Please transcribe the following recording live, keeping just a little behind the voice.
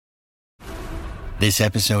This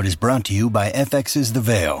episode is brought to you by FX's The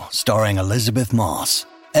Veil, starring Elizabeth Moss.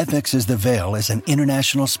 FX's The Veil is an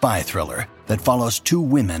international spy thriller that follows two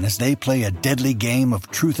women as they play a deadly game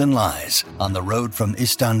of truth and lies on the road from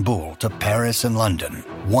Istanbul to Paris and London.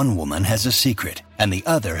 One woman has a secret, and the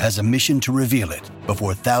other has a mission to reveal it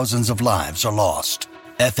before thousands of lives are lost.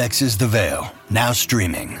 FX's The Veil, now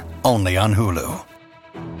streaming, only on Hulu.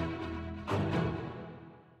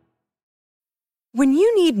 When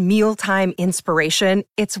you need mealtime inspiration,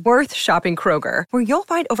 it's worth shopping Kroger, where you'll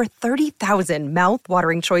find over 30,000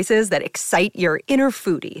 mouth-watering choices that excite your inner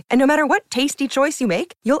foodie. And no matter what tasty choice you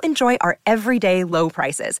make, you'll enjoy our everyday low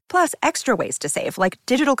prices, plus extra ways to save, like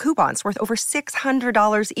digital coupons worth over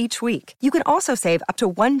 $600 each week. You can also save up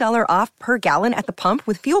to $1 off per gallon at the pump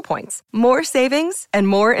with fuel points. More savings and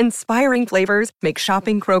more inspiring flavors make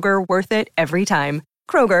shopping Kroger worth it every time.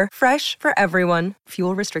 Kroger, fresh for everyone.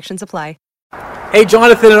 Fuel restrictions apply. Hey,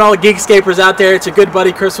 Jonathan and all the Geekscapers out there, it's your good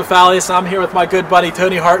buddy Chris Wafalius. I'm here with my good buddy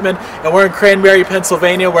Tony Hartman, and we're in Cranberry,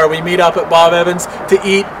 Pennsylvania, where we meet up at Bob Evans to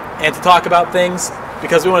eat and to talk about things,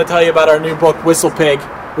 because we want to tell you about our new book, Whistle Pig.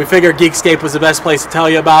 We figured Geekscape was the best place to tell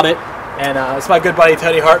you about it, and it's my good buddy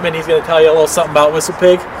Tony Hartman. He's going to tell you a little something about Whistle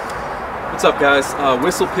Pig. What's up, guys?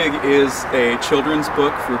 Whistle Pig is a children's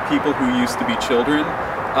book for people who used to be children.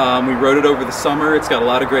 We wrote it over the summer. It's got a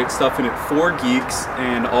lot of great stuff in it for geeks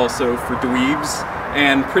and also for dweebs.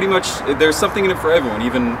 And pretty much there's something in it for everyone,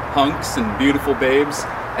 even hunks and beautiful babes.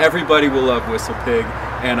 Everybody will love Whistle Pig.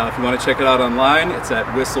 And if you want to check it out online, it's at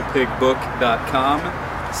whistlepigbook.com.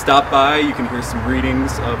 Stop by. You can hear some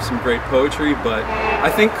readings of some great poetry. But I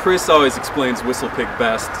think Chris always explains Whistle Pig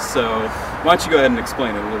best. So why don't you go ahead and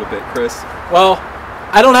explain it a little bit, Chris? Well,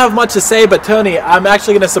 I don't have much to say, but Tony, I'm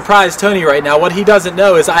actually going to surprise Tony right now. What he doesn't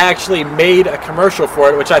know is I actually made a commercial for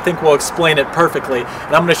it, which I think will explain it perfectly.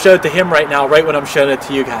 And I'm going to show it to him right now, right when I'm showing it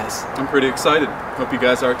to you guys. I'm pretty excited. Hope you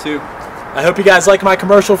guys are too. I hope you guys like my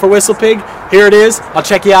commercial for Whistle Pig. Here it is. I'll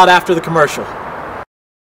check you out after the commercial.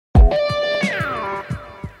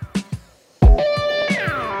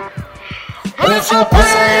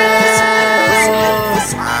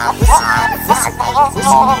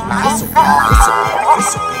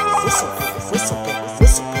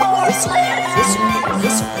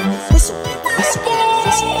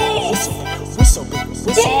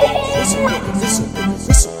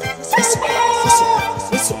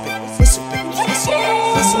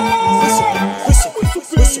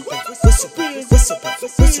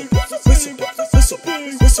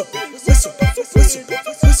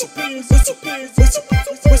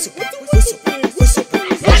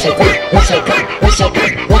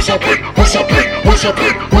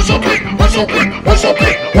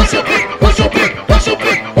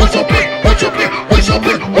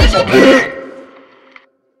 Whistle Pig!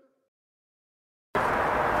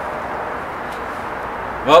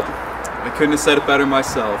 Well, I couldn't have said it better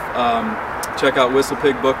myself. Check out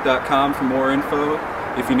whistlepigbook.com for more info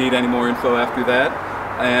if you need any more info after that.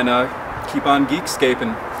 And keep on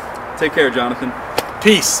geekscaping. Take care, Jonathan.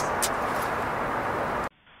 Peace.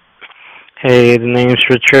 Hey, the name's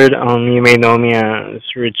Richard. You may know me as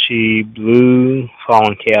Richie Blue,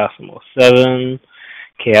 following Chaosimal 7,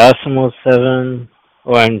 Chaosimal 7,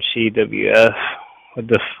 OMGWF. What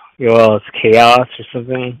the well, it's Chaos or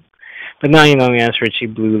something. But now you know me as Richie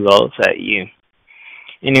Blue Lulz at you.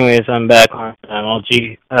 Anyways, I'm back on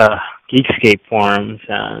Geekscape forums,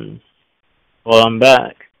 and well, I'm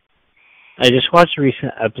back. I just watched a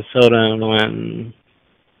recent episode on when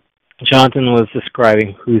Jonathan was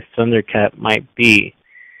describing who Thundercat might be.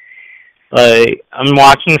 Like, I'm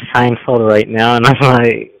watching Seinfeld right now, and I'm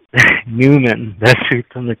like, Newman, that's who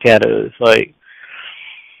Thundercat is. Like,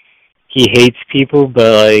 he hates people,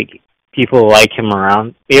 but, like, people like him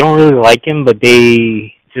around. They don't really like him, but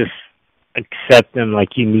they just accept him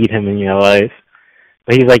like you need him in your life.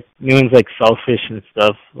 But he's like, Newman's like selfish and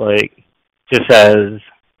stuff, like, just as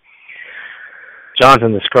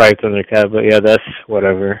Jonathan described Thundercat, but yeah, that's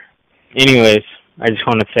whatever. Anyways, I just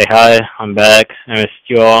want to say hi, I'm back, I missed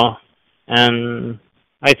you all, and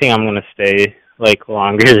I think I'm going to stay, like,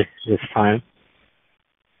 longer this time.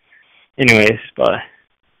 Anyways, bye.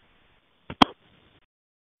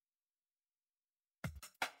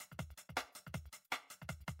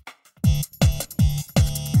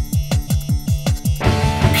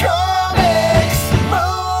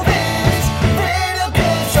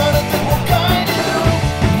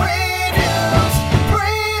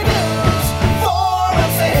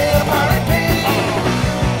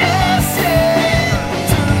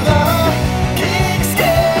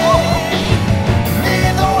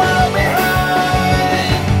 Leave the world behind.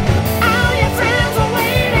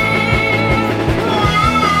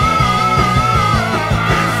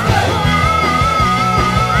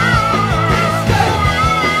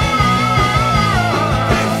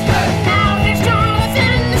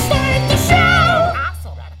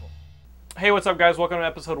 up, guys? Welcome to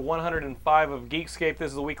episode 105 of Geekscape.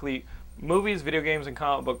 This is the weekly movies, video games, and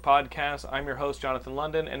comic book podcast. I'm your host, Jonathan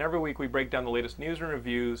London, and every week we break down the latest news and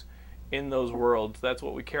reviews in those worlds. That's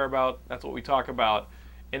what we care about. That's what we talk about.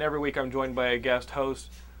 And every week I'm joined by a guest host.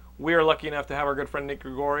 We are lucky enough to have our good friend Nick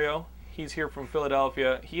Gregorio. He's here from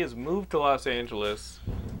Philadelphia. He has moved to Los Angeles.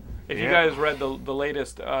 If you guys read the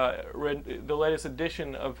latest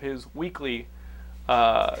edition of his weekly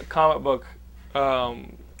comic book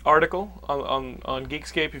article on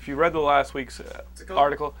Geekscape, if you read the last week's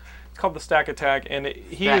article, it's called The Stack Attack, and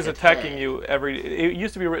he is attacking you every. It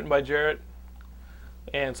used to be written by Jarrett,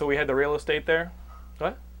 and so we had the real estate there.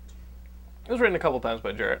 What? It was written a couple times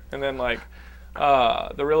by Jarrett, and then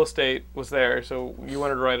the real estate was there. So you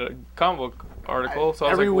wanted to write a comic book article, so I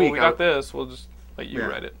was like, well, we got this. We'll just let you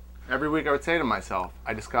write it. Every week I would say to myself,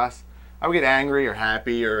 I would get angry or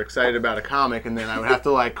happy or excited about a comic, and then I would have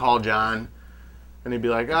to call John, and he'd be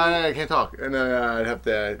like, I can't talk. And then I'd have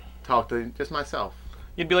to talk to just myself.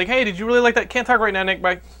 You'd be like, hey, did you really like that? Can't talk right now, Nick.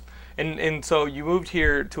 Bye. And so you moved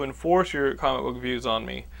here to enforce your comic book views on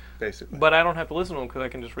me. Basically. But I don't have to listen to them because I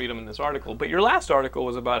can just read them in this article. But your last article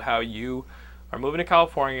was about how you are moving to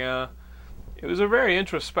California. It was a very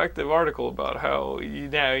introspective article about how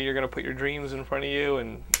you're going to put your dreams in front of you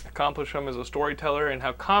and accomplish them as a storyteller, and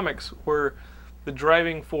how comics were the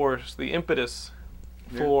driving force, the impetus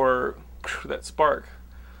for that spark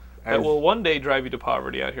that will one day drive you to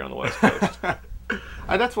poverty out here on the West Coast.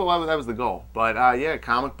 That was the goal. But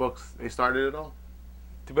comic books, they started it all.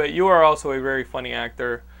 But you are also a very funny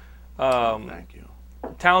actor. Thank you.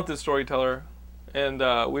 Talented storyteller. And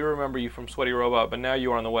we remember you from Sweaty Robot, but now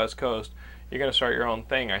you are on the West Coast. You're going to start your own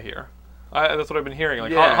thing, I hear. That's what I've been hearing.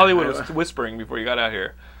 Hollywood was whispering before you got out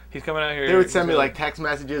here. He's coming out here. They would send me text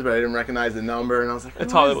messages, but I didn't recognize the number, and I was like,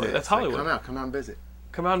 "It's Hollywood. That's Hollywood. Come out and visit.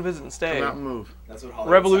 Come out and visit and stay. Come out and move." That's what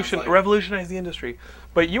Hollywood sounds like. Revolutionize the industry."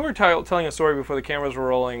 But you were telling a story before the cameras were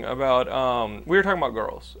rolling about we were talking about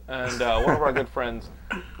girls, and one of our good friends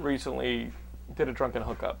recently did a drunken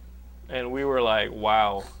hookup, and we were like,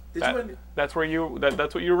 "Wow." That's what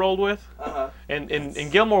you rolled with? Uh-huh.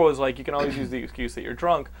 And Gilmore was like, you can always use the excuse that you're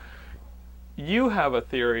drunk. You have a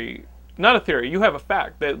theory, not a theory, you have a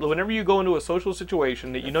fact that whenever you go into a social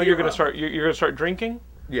situation that you're going to start drinking.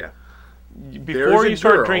 Yeah. Before you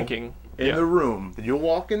start drinking in the room, you'll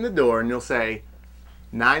walk in the door and you'll say,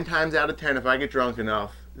 9 times out of 10, if I get drunk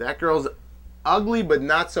enough, that girl's ugly, but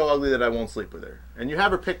not so ugly that I won't sleep with her. And you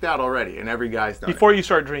have her picked out already, and every guy's done Before it. you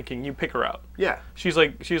start drinking, you pick her out. Yeah. She's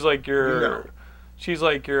like your She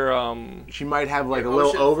might have a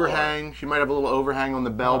little overhang. She might have a little overhang on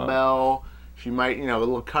the bell. She might, a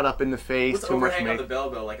little cut up in the face. What's overhang on the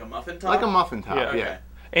bell, like a muffin top? Like a muffin top, Yeah. yeah.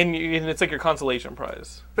 And it's like your consolation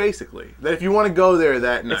prize. Basically. That if you want to go there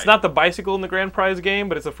that night. It's not the bicycle in the grand prize game,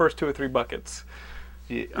 but it's the first 2 or 3 buckets.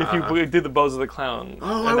 If you did the Bozo the Clown.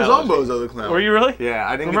 Oh, I was on Bozo the Clown. Were you really? Yeah,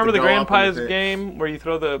 I didn't remember get to the go grand up prize in the game where you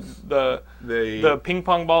throw the ping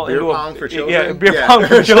pong ball beer into pong for children? Yeah, beer pong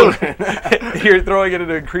for children. You're throwing it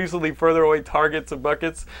into increasingly further away targets and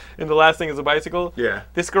buckets, and the last thing is a bicycle. Yeah.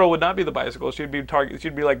 This girl would not be the bicycle. She'd be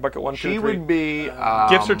like bucket 1, 2, 3. She would be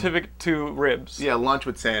gift certificate to Ribs. Yeah, lunch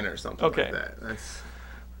with Santa or something like that.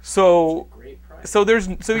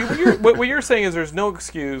 What you're saying is there's no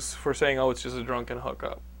excuse for saying, oh, it's just a drunken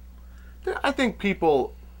hookup. I think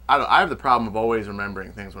people, I have the problem of always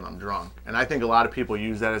remembering things when I'm drunk. And I think a lot of people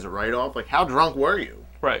use that as a write-off. Like, how drunk were you?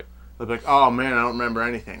 Right. They're like, oh man, I don't remember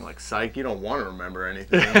anything. Like, psych, you don't want to remember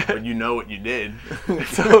anything, but you know what you did.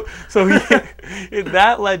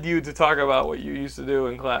 That led you to talk about what you used to do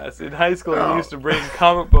in class. In high school, you used to bring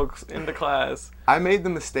comic books into class. I made the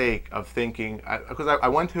mistake of thinking, because I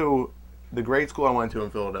went to, the grade school I went to in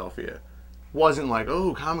Philadelphia wasn't like,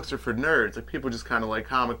 oh, comics are for nerds. Like, people just kind of like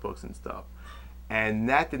comic books and stuff. And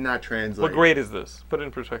that did not translate. What grade is this? Put it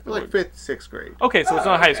in perspective. Like 5th, 6th grade. Okay, so it's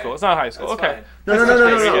not high school. It's not high school. That's okay.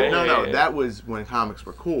 fine. No. That was when comics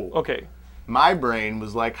were cool. Okay. My brain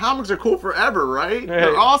was like, comics are cool forever, right? Hey.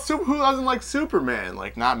 They're all who doesn't like Superman?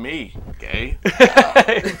 Like, not me, gay.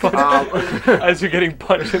 As you're getting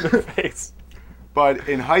punched in the face. But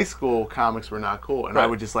in high school, comics were not cool, and Right. I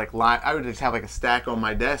would just I would just have a stack on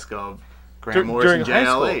my desk of Grant Morrison during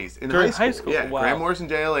high JLAs. school? During high school? Yeah, Wow. Grant Morrison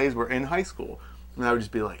JLAs were in high school. And I would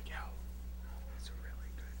just be like, yo, that's a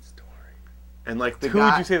really good story. And Who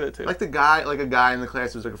would you say that to? Like a guy in the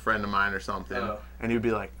class who was like a friend of mine or something. Oh. And he would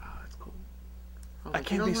be like, oh, that's cool. I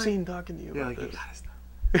can't be seen talking to you Yeah, about you this.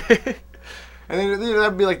 gotta stop. And then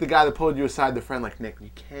that'd be like the guy that pulled you aside, the friend, like, Nick, you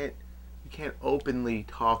can't openly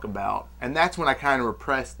talk about. And that's when I kind of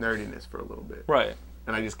repressed nerdiness for a little bit. Right.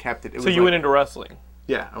 And I just kept it. So you went into wrestling.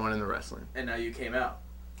 Yeah, I went into wrestling. And now you came out.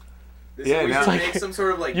 Yeah, we now- should make some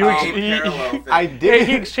sort of like You- parallel thing. I Yeah, did.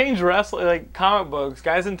 he exchanged wrestling, like comic books,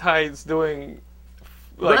 guys in tights doing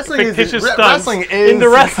like Wrestling is fictitious stunts wrestling is into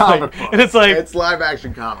wrestling, comic books. and it's like it's live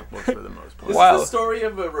action comic books for the most part. This Wow. is the story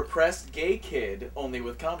of a repressed gay kid, only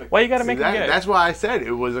with comic why you got to books. make him gay? That's why I said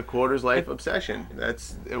it was a quarters life obsession.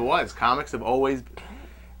 It was. Comics have always.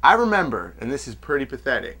 I remember, and this is pretty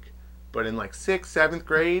pathetic, but in like 6th, 7th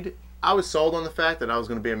grade, I was sold on the fact that I was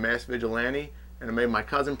going to be a mass vigilante, and I made my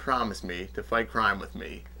cousin promise me to fight crime with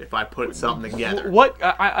me if I put something together. What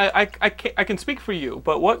I can speak for you,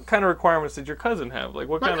 but what kind of requirements did your cousin have? Like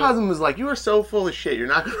what My kind cousin was like, "You are so full of shit. You're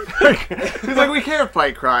not going to." He's like, "We can't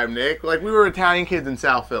fight crime, Nick. Like we were Italian kids in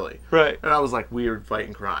South Philly." Right. And I was like, "We are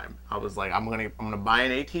fighting crime." I was like, "I'm gonna buy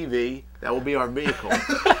an ATV. That will be our vehicle.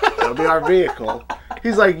 That'll be our vehicle."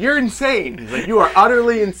 He's like, "You're insane." He's like, "You are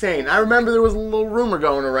utterly insane." I remember there was a little rumor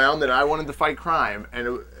going around that I wanted to fight crime,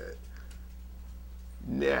 and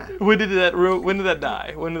yeah. When did that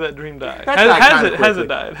die? When did that dream die? That died kinda Has quickly. it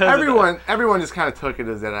died? Has it died? Everyone just kind of took it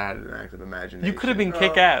as that I had an active imagination. You could have been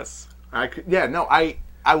kick ass. I could, yeah, no, I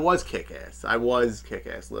was kick-ass. I was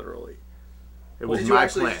kick-ass, literally. It was Did you my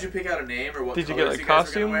actually? plan. Did you pick out a name or what? Did you get colors like guys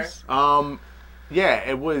were gonna wear? costumes? Yeah,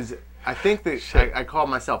 it was. I think that I called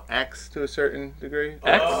myself X to a certain degree.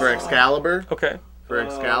 X? For Excalibur. Okay. For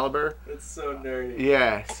Excalibur. That's so nerdy.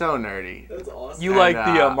 Yeah, so nerdy. That's awesome. You And, like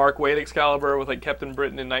the Mark Waid Excalibur with like Captain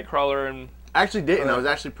Britain and Nightcrawler and I actually didn't. I was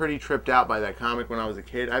actually pretty tripped out by that comic when I was a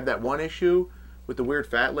kid. I had that one issue with the weird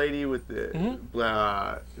fat lady with the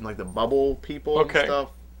like the bubble people Okay. and stuff.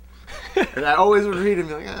 And I always would read it and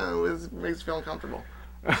be like, oh, it makes me feel uncomfortable.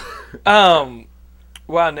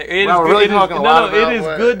 Wow, Nick, it Wow, is we're good. really It is, talking a lot about it is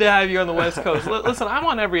what- good to have you on the West Coast. Listen, I'm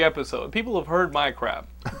on every episode. People have heard my crap.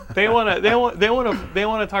 They want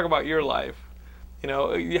to talk about your life. You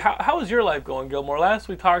know, how is your life going, Gilmore? Last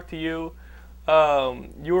we talked to you,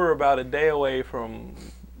 you were about a day away from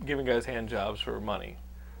giving guys hand jobs for money.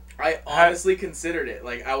 I honestly considered it.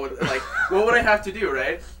 Like I would like, what would I have to do,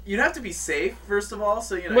 right? You'd have to be safe first of all.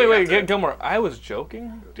 So you know. Wait, Gilmore. I was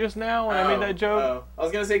joking just now when I made that joke. Oh. I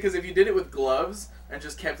was gonna say because if you did it with gloves and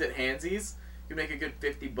just kept it handsies, you'd make a good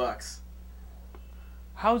 $50.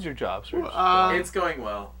 How's your job, sir? It's going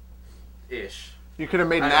well, ish. You could have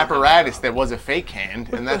made an I don't have apparatus a that was a fake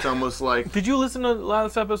hand, and that's almost like. Did you listen to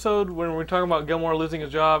last episode when we were talking about Gilmore losing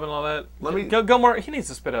his job and all that? Let me- Gilmore, he needs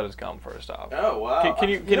to spit out his gum first off. Oh wow! Can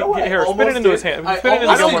you know what? here? I Spit it almost into his did. hand. Spit it into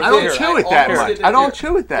I Gilmore's don't ear. chew it that almost much. did I don't it.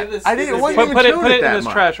 chew it that. Give this- I give didn't. It this wasn't here. even Put it chewing it in that this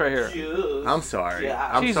much. trash right here. Yes. I'm sorry. Yeah.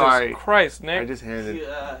 I'm Jesus sorry. Christ, Nick. I just handed.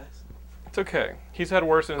 Yes. It's okay. He's had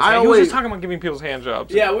worse in his I hand. He was always- just talking about giving people's hand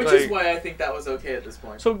jobs. Yeah, which is Like, why I think that was okay at this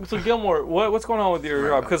point. So Gilmore, what's going on with your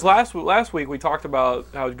job? Because last week we talked about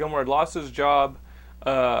how Gilmore had lost his job,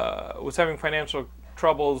 was having financial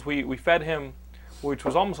troubles. We fed him, which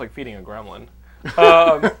was almost like feeding a gremlin.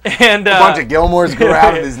 And A bunch of Gilmores grew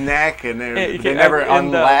out of his neck, and they Yeah, never and,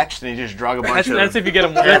 unlatched, and he just drug a bunch of. that's if you get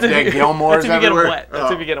him. That's if That's Gilmore's if you get him everywhere. wet. That's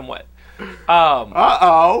Oh. if you get him wet.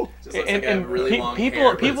 Uh-oh. Just looks And, like I have really long people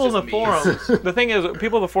hair, but people in it's the just me. forums. The thing is,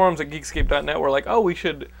 people in the forums at Geekscape.net were like, "Oh, we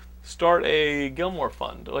should start a Gilmore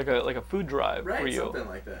fund, like a food drive Right, for you." something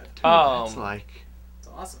like that. It's like It's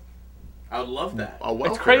awesome. I would love that. a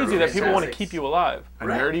welfare. It's crazy that people want to Fantastic. keep you alive. a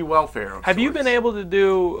nerdy welfare. Of Have you sorts. been able to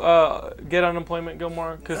do get unemployment,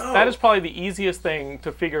 Gilmore? Because No. that is probably the easiest thing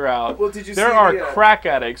to figure out. Well, did you there see are the, crack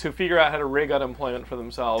addicts who figure out how to rig unemployment for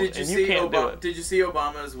themselves, Did you and see you can't do it. Did you see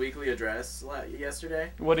Obama's weekly address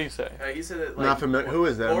yesterday? What do you say? He said that like Not familiar. Who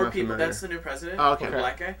is that? I'm more not people. familiar. That's the new president. Oh, okay. The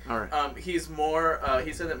black guy. All right. He's more.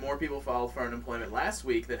 He said that more people filed for unemployment last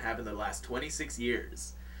week than have in the last 26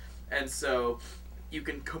 years, and so you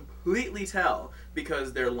can completely tell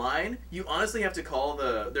because their line. You honestly have to call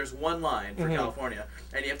there's one line for California,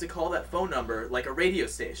 and you have to call that phone number like a radio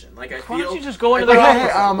station. Like I Why feel. don't you just go into Like, the hey,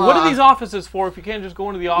 office? What are these offices for if you can't just go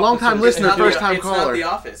into the office? Long-time and- listener, It's not first-time It's not caller. the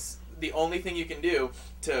office. The only thing you can do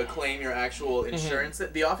to claim your actual insurance,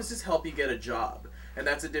 the offices help you get a job. And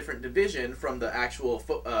that's a different division from the actual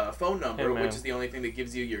phone number, Hey, man. which is the only thing that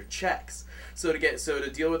gives you your checks. So to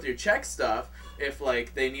deal with your check stuff, if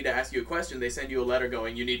like they need to ask you a question, they send you a letter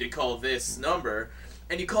going, you need to call this number,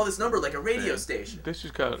 and you call this number like a radio station. This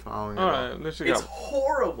just got. Following All it right, this just It's got.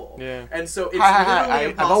 horrible. Yeah. And so it's Hi. literally I've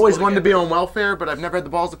impossible always to wanted to get be there. on welfare, but I've never had the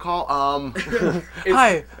balls to call. It's-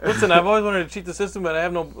 Hi, listen. I've always wanted to cheat the system, but I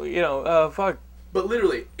have no. Fuck. But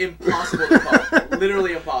literally impossible to call.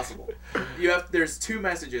 Literally impossible. There's two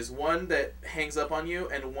messages, one that hangs up on you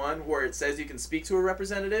and one where it says you can speak to a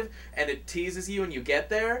representative and it teases you and you get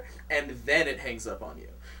there and then it hangs up on you.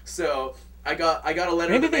 So I got a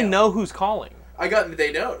letter. Maybe in the they mail. know who's calling.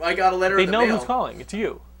 They know. I got a letter They in the know mail. who's calling. It's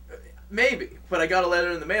you. Maybe, but I got a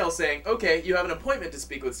letter in the mail saying, okay, you have an appointment to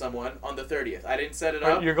speak with someone on the 30th. I didn't set it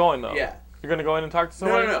up. You're going, though? Yeah. You're going to go in and talk to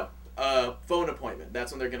someone? No. Phone appointment.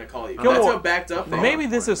 That's when they're going to call you. Gilmore, That's how backed up they are. Maybe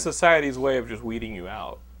this is society's way of just weeding you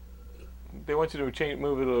out. They want you to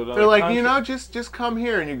move it to another They're like, country. just come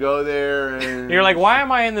here, and you go there, and You're like, why am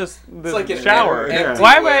I in this like an shower? empty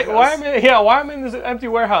Why am I in this empty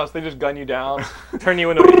warehouse? They just gun you down, turn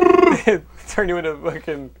you into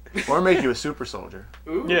fucking. or make you a super soldier.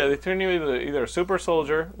 Ooh. Yeah, they turn you into either a super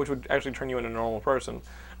soldier, which would actually turn you into a normal person,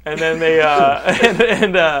 and then they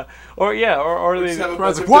or they.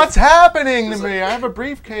 What's happening to me? I have a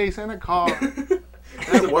briefcase and a car.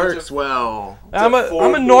 That works well. I'm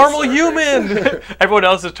a normal human. Everyone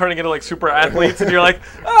else is turning into like super athletes, and you're like,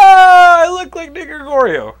 I look like Nick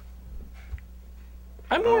Gregorio.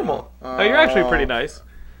 I'm normal. No, you're actually pretty nice.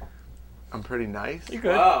 I'm pretty nice. You're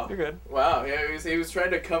good. Wow. You're good. Wow. Yeah, he was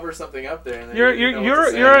trying to cover something up there. And then You're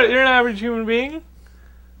an average human being,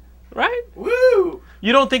 right? Woo!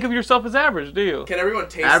 You don't think of yourself as average, do you? Can everyone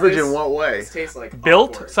taste Average this? in what way? This tastes like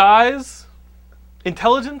Built, awkward. size,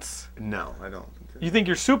 intelligence. No, I don't. You think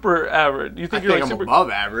you're super average? You think you're like I'm super above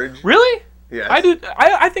average. Really? Yes. I do.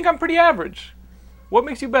 I think I'm pretty average. What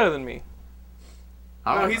makes you better than me?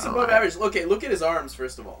 No, he's above average. Look at his arms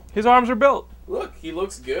first of all. His arms are built. Look, he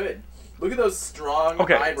looks good. Look at those strong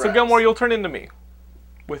Okay, eyebrows. so Gilmore, you'll turn into me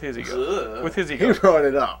with his ego. Ugh. With his He ego. brought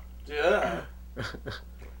it up. Yeah.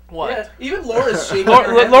 What? Yeah. Even Laura's shaking.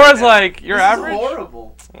 her head Laura's right now. like, you're This average. is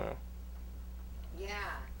horrible.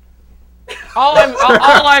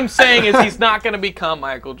 All I'm saying is he's not going to become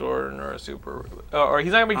Michael Jordan or he's not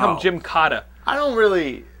going to become Jim Cotta. I don't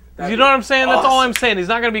really You know what I'm saying? That's all I'm awesome. saying. He's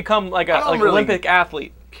not going to become like I a don't really- Olympic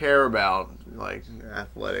athlete. care about like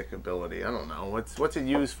athletic ability. I don't know. What's it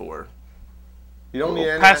used for? You don't need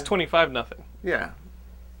any. Past 25, nothing. Yeah.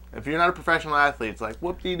 If you're not a professional athlete, it's like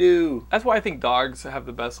whoop-de-doo. That's why I think dogs have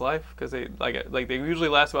the best life because they they usually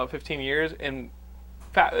last about 15 years, and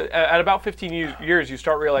at about 15 years you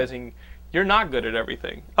start realizing you're not good at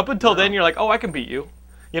everything. Up until then, you're like, oh, I can beat you.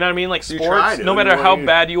 You know what I mean? Like You sports, try to. no matter how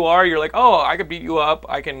bad you are, you're like, oh, I can beat you up.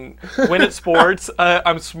 I can win at sports.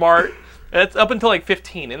 I'm smart. That's up until like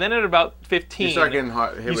 15, and then at about 15, You start getting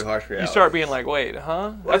hit with harsh reality. you start being like, wait,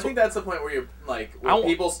 huh? Well, I think that's the point where you're like, when I-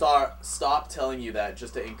 people stop telling you that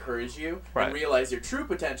just to encourage you Right. and realize your true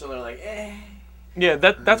potential. They're like, eh. Yeah,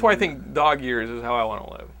 that's why I think dog years is how I want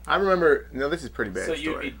to live. I remember. No, this is a pretty bad So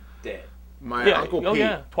story. you'd be dead. My Yeah, uncle oh Pete.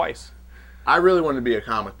 yeah, twice. I really wanted to be a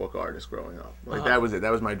comic book artist growing up. Like that was it.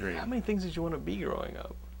 That was my dream. How many things did you want to be growing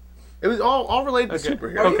up? It was all related to Okay.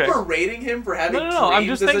 superheroes. Are Okay. you berating him for having No. I'm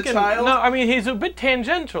dreams just as thinking. a child? No, I mean he's a bit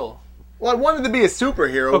tangential. Well, I wanted to be a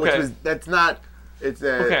superhero, Okay. which was that's not. It's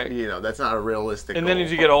Okay. you know that's not a realistic. And then goal.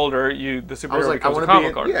 as you get older, the I was superhero like, I becomes want a to be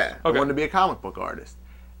comic artist. yeah. Okay. I wanted to be a comic book artist.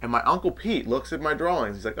 And my uncle Pete looks at my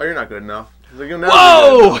drawings. He's like, "Oh, you're not good enough." He's like, "You'll never."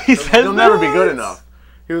 Whoa! Be good enough. He says You'll never be that? good enough.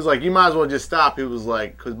 He was like, "You might as well just stop." He was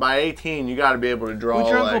like, "Because by 18, you got to be able to draw." What'd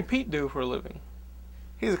your Uncle like, Pete do for a living?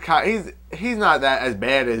 he's not that as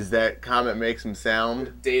bad as that comment makes him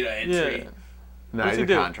sound. Data entry. Yeah. No, What's he's he a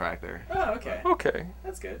do? contractor. Oh, okay. Okay.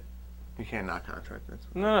 That's good. You can't not contract this.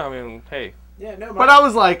 No, I mean, hey. Yeah, no. But I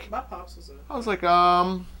was like, my pops was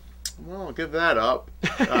well, I'll give that up.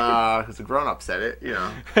 Because the grown-up said it, you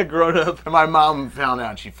know. Grown up. And my mom found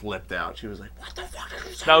out and she flipped out. She was like, what the fuck are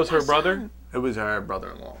you saying? That was her brother? It was her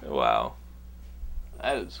brother-in-law. Wow.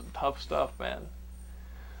 That is some tough stuff, man.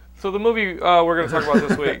 So the movie we're going to talk about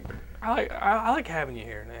this week, I like having you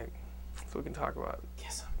here, Nick, so we can talk about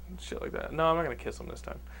Kiss him. shit like that. No, I'm not going to kiss him this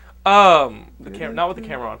time. Not with the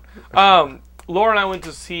camera on. Laura and I went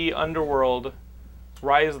to see Underworld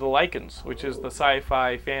Rise of the Lycans, which is the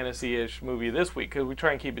sci-fi fantasy-ish movie this week, because we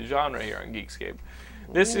try and keep it genre here on Geekscape.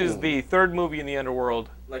 This is the third movie in the Underworld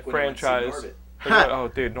Like when you went to see franchise. Norbit. Oh,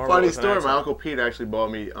 dude, Norbit Funny was an story, asshole. my Uncle Pete actually bought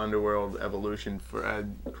me Underworld Evolution for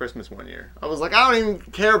Christmas one year. I was like, I don't even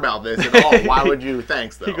care about this at all. Why would you?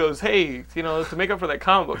 Thanks, though. He goes, hey, to make up for that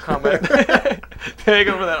comic book comment, to make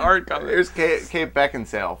up for that art comment. Here's Kate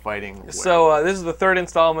Beckinsale fighting. So this is the third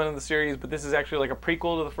installment of the series, but this is actually like a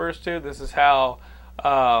prequel to the first two. This is how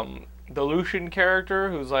the Lucian character,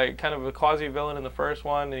 who's like kind of a quasi-villain in the first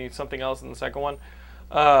one, and he's something else in the second one.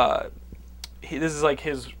 This is like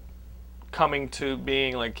his coming to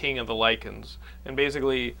being like king of the Lycans, and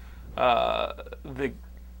basically the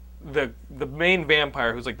main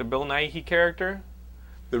vampire, who's like the Bill Nighy character.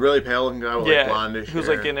 The really pale looking guy with like blondish who's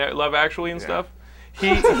hair. like in Love Actually and stuff. He,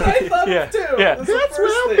 That's what I thought yeah, too. yeah. That's the That's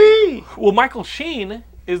first Will thing. B. Well, Michael Sheen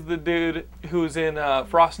is the dude who's in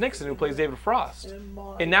Frost Nixon, who plays David Frost.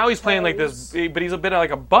 And now he's playing like this, but he's a bit of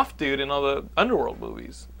like a buff dude in all the Underworld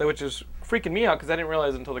movies, which is freaking me out because I didn't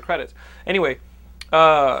realize it until the credits. Anyway,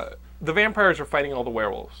 the vampires are fighting all the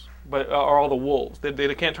werewolves, or all the wolves.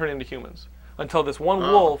 They can't turn into humans until this one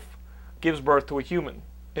wolf gives birth to a human,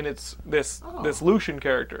 and it's this Lucian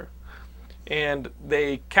character. And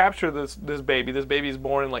they capture this baby. This baby is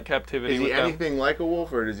born in like captivity. Is he anything like a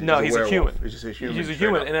wolf, or is he? No, he's a human. He's just a human. He's a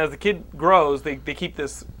human, and as the kid grows, they keep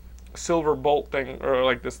this silver bolt thing, or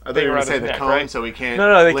like this thing around his neck, right? So he can't.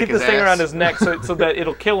 No, they lick keep this his thing ass. around his neck so that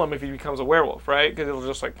it'll kill him if he becomes a werewolf, right? Because it'll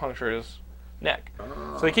just like puncture his neck.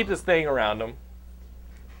 So they keep this thing around him.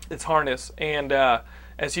 It's harness, and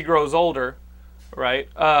as he grows older, right,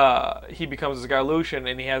 he becomes this guy Lucian,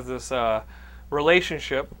 and he has this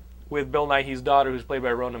relationship with Bill Nighy's daughter, who's played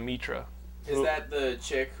by Rona Mitra. Is that the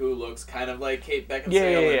chick who looks kind of like Kate Beckinsale Yeah.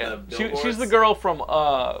 in the Billboards? She's the girl from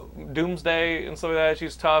Doomsday and stuff like that.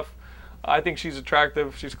 She's tough. I think she's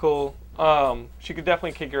attractive. She's cool. She could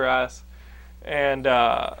definitely kick your ass. And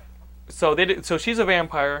so she's a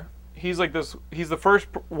vampire. He's like this. He's the first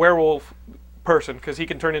werewolf person because he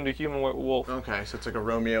can turn into a human wolf. Okay, so it's like a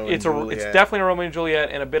Romeo and Juliet. It's definitely a Romeo and Juliet,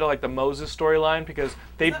 and a bit of like the Moses storyline because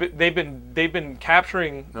they've been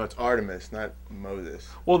capturing. No, it's Artemis, not Moses.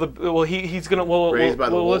 He's gonna Raised by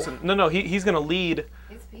the wolf? listen. No, he's gonna lead.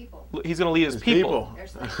 His people. He's gonna lead his people.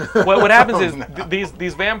 There's like What happens Oh, is no.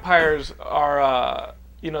 these vampires are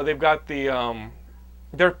they've got the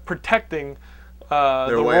they're protecting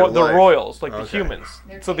the way of life. royals, like the Okay. humans.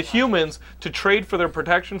 They're So the taking humans, to trade for their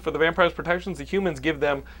protection, for the vampires' protections, the humans give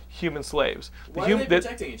them human slaves. Why are they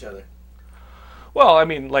protecting each other? Well, I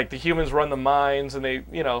mean, like the humans run the mines and they,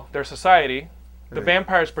 their society. The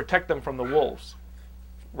vampires protect them from the wolves,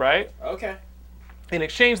 right? Okay. In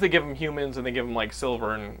exchange, they give them humans and they give them like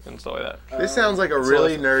silver and stuff like that. This sounds like a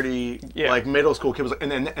really nerdy, Yeah. like middle school kid was like,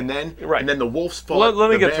 and then the wolves fought. Let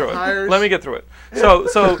me the get through vampires. it. Let me get through it. So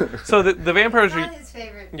the vampires it's are not his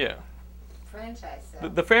favorite yeah. franchise. So.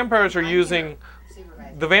 The vampires are I'm using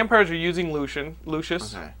Supervisor. the vampires are using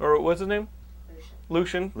Lucius, Okay. or what's his name?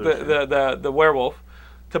 Lucian. Lucian. The werewolf,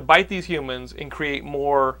 to bite these humans and create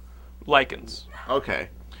more lichens. Okay.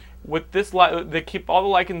 With this, they keep all the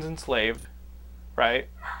lichens enslaved, right?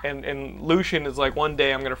 And Lucian is like, one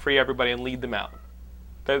day I'm going to free everybody and lead them out.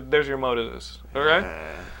 There's your motives,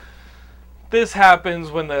 okay? This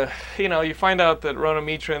happens when you find out that Rona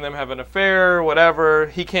Mitra and them have an affair, whatever.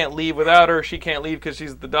 He can't leave without her. She can't leave because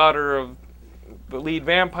she's the daughter of the lead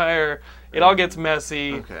vampire. It all gets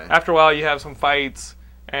messy. Okay. After a while, you have some fights,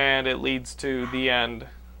 and it leads to the end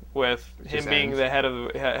with him just being ends. the head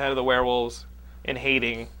of the werewolves and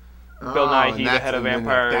hating Bill Nighy, the head of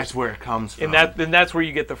vampires. That's where it comes from. And that's where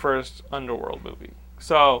you get the first Underworld movie.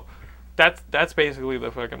 So that's basically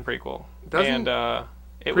the fucking prequel. Doesn't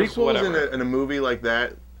it was prequels whatever. in a movie like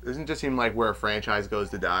that doesn't just seem like where a franchise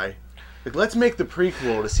goes to die. Like, let's make the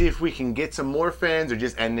prequel to see if we can get some more fans or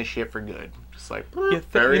just end this shit for good. Just like,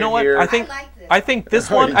 bury you know it what? here. I think like this. I think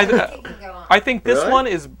this one. I think it can go on. I think this Really? one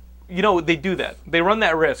is. They do that. They run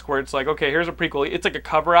that risk where it's like, okay, here's a prequel. It's like a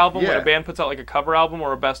cover album when Yeah. a band puts out like a cover album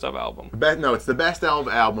or a best of album. No, it's the best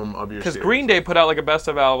album of your Because series. Green Day put out like a best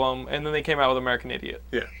of album, and then they came out with American Idiot.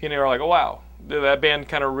 Yeah. You're like, oh wow, that band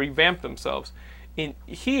kind of revamped themselves. In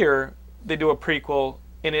here, they do a prequel,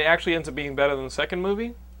 and it actually ends up being better than the second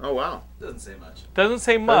movie. Oh wow. Doesn't say much. Doesn't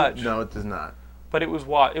say much, No, it does not. but it was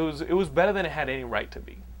better than it had any right to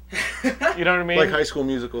be. You know what I mean? Like High School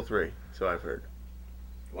Musical 3, so I've heard.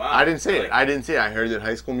 Wow. I didn't see it. I didn't see it. I heard that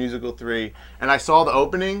High School Musical 3, and I saw the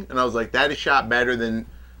opening, and I was like, that is shot better than.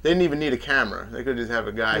 They didn't even need a camera. They could just have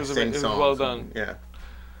a guy sing it was songs. well done. Yeah.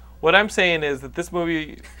 What I'm saying is that this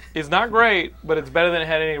movie is not great, but it's better than it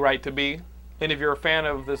had any right to be. And if you're a fan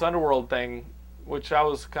of this Underworld thing, which I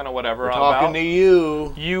was kind of whatever We're about, talking to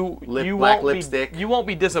you. you black won't lipstick. be you won't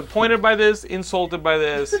be disappointed by this, insulted by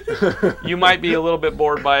this. You might be a little bit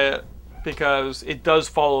bored by it because it does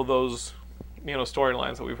follow those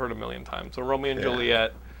storylines that we've heard a million times. So Romeo and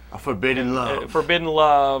Juliet, A forbidden love. Forbidden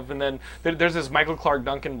Love, and then there's this Michael Clark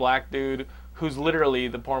Duncan black dude who's literally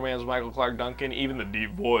the poor man's Michael Clark Duncan, even the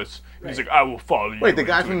deep voice. He's like, I will follow you. Wait, the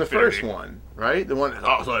guy into from the infinity." first one, right? The one.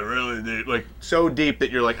 Oh, so I really did. Like so deep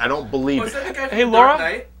that you're like, I don't believe Was it. that the guy from Hey, Dark Laura?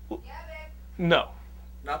 Knight? No.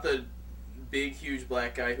 Not the big, huge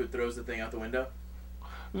black guy who throws the thing out the window?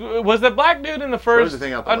 Was the black dude in the Throws first the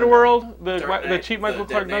thing out the Underworld? The Dark the Knight, cheap Michael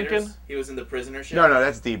the Clark Detonators? Duncan? He was in the prisoner ship? No,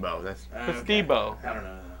 that's Debo. That's That's Okay. Debo. I don't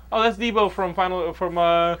know. Oh, that's Debo from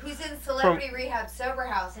Who's in Celebrity Rehab Sober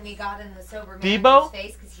House, and he got in the sober Debo? manager's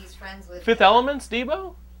face because he's friends with Fifth Elements,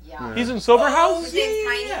 Debo? Yeah. He's in Sober House? His name's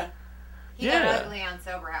Tiny. yeah. He Yeah. got ugly on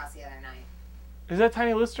Sober House the other night. Is that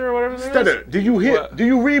Tiny Lister or whatever? Stetter, do you hear? What? Do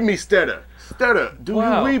you read me, Stetter? Stetter, do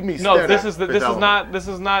you read me, Stetter? No, this is He's not a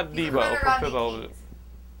Debo runner from on Fifth Meat Element. Kings.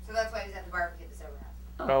 So that's why he's at the barbecue at the sober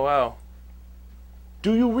house. Oh wow.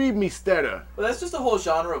 Do you read me, Stetter? Well, that's just a whole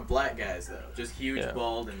genre of black guys, though. Just huge, Yeah.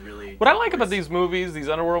 bald, and really. What I like about these movies, these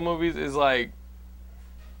underworld movies, is like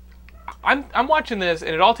I'm watching this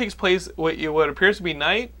and it all takes place what appears to be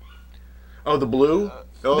night. Oh, the blue.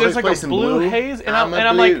 There's like a blue haze, and I'm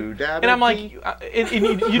like,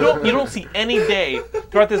 you don't see any day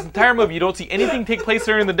throughout this entire movie. You don't see anything take place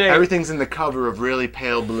during the day. Everything's in the cover of really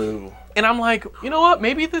pale blue. And I'm like, you know what?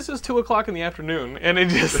 Maybe this is 2:00 in the afternoon, and it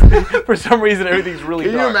just for some reason everything's really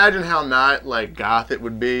Can dark. you imagine how not like goth it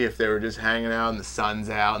would be if they were just hanging out and the sun's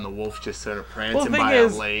out and the wolf's just sort of prancing by a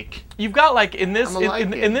lake? You've got like in this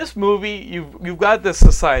I'm in this movie, you've got this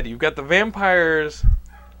society. You've got the vampires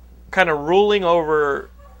kind of ruling over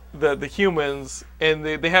the humans, and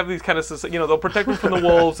they have these kind of, they'll protect them from the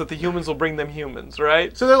wolves, that the humans will bring them humans,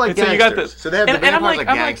 right? So they're like and gangsters. So you got this. So they have the vampires like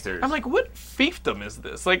gangsters. I'm like, what fiefdom is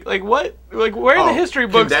this? Like what? Like where in the history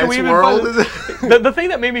books can we even world, find the thing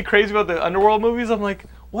that made me crazy about the underworld movies? I'm like,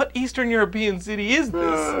 what Eastern European city is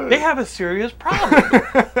this? They have a serious problem.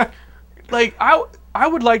 Like I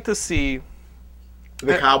would like to see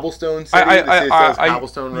the cobblestone city.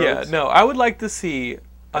 Cobblestone roads. Yeah, no, I would like to see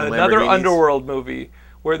another underworld movie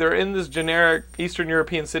where they're in this generic Eastern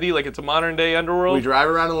European city, like it's a modern day underworld. We drive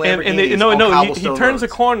around in Lamborghinis. And he turns a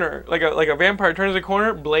corner, like a vampire turns a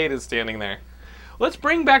corner. Blade is standing there. Let's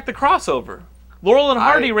bring back the crossover. Laurel and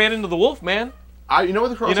Hardy ran into the wolf, man. You know what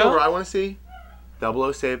the crossover I want to see?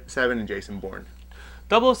 007 and Jason Bourne.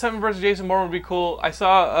 007 versus Jason Bourne would be cool. I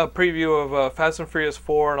saw a preview of Fast and Furious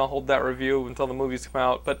 4, and I'll hold that review until the movies come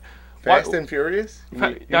out. But Fast and Furious? You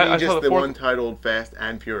mean I just saw the one titled Fast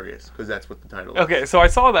and Furious, because that's what the title is. Okay, so I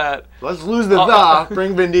saw that. Let's lose the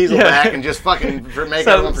bring Vin Diesel back and just fucking make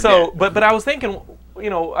everyone forget. But I was thinking, I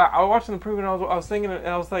was watching the preview and I was thinking, and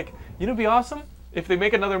I was like, it'd be awesome if they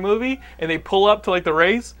make another movie and they pull up to like the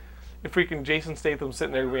race, and freaking Jason Statham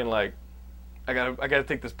sitting there being like, I gotta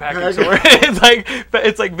take this package somewhere.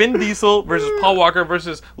 it's like Vin Diesel versus Paul Walker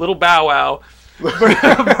versus Little Bow Wow.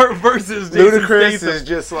 versus Jason Ludacris Statham. is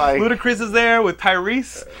just like Ludacris is there with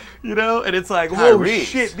Tyrese, and it's like, whoa,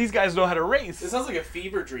 shit, these guys know how to race. This sounds like a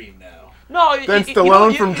fever dream now. No, then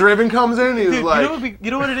Stallone from Driven comes in. He's dude, like, you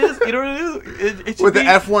know what it is? You know what it is? With the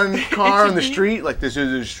F1 car on the street, like this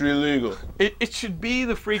is street legal. It should be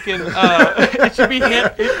the freaking.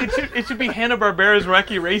 It should be Hanna-Barbera's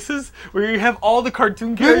Wacky Races, where you have all the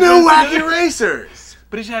cartoon characters. The new Wacky Racers.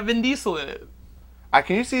 But it should have Vin Diesel in it.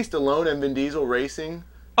 Can you see Stallone and Vin Diesel racing?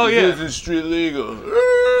 Oh yeah, this is street legal.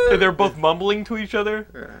 And they're both mumbling to each other.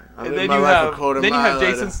 Yeah. And then you have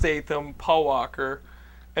Jason Statham, Paul Walker,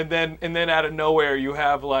 and then out of nowhere you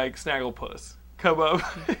have like Snagglepuss come up.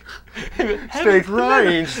 Stage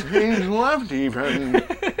right, stage left even.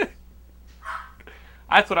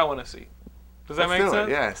 That's what I want to see. Does that make sense?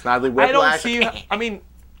 Yeah, Snidely Whiplash. I don't see. I mean,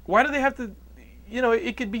 why do they have to?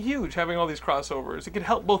 It could be huge having all these crossovers. It could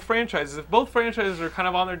help both franchises. If both franchises are kind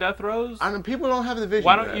of on their death rows, people don't have the vision.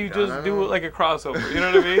 Why don't you just do it like a crossover? You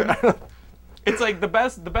know what I mean? It's like the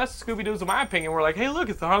best Scooby-Doo's, in my opinion, were like, hey, look,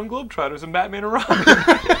 it's the Harlem Globetrotters and Batman and Robin.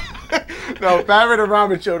 No, Batman and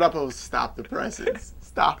Robin showed up and was stop the presses.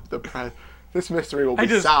 Stop the press. This mystery will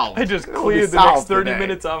be solved. I just cleared the next 30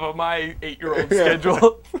 minutes off of my 8-year-old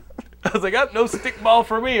schedule. I was like, no stickball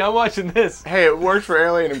for me. I'm watching this. Hey, it worked for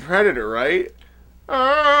Alien and Predator, right?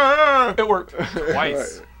 It worked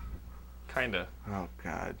twice. Kinda. Oh,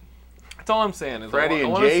 God. That's all I'm saying. Is Freddy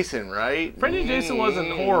and Jason, right? Freddy and Jason wasn't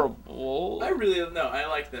horrible. I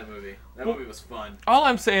liked that movie. That movie was fun. All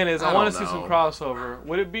I'm saying is I want to see some crossover.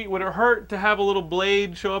 Would it hurt to have a little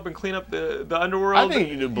Blade show up and clean up the underworld? I think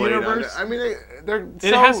you do Blade universe? I mean,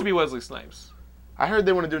 it has to be Wesley Snipes. I heard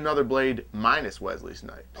they want to do another Blade minus Wesley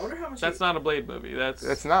Snipes. I wonder how much. That's not a Blade movie.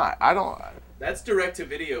 That's not. I don't. That's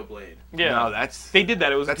direct-to-video Blade. Yeah, no, they did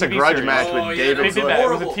that. It was that's a TV grudge series. match with David. They did that. It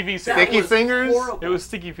was a TV series. Sticky Fingers. Horrible. It was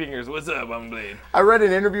Sticky Fingers. What's up, I'm Blade? I read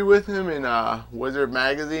an interview with him in Wizard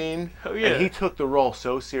magazine. Oh yeah. And he took the role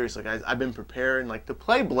so seriously. Like, I've been preparing to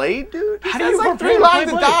play Blade, dude. How do you like 3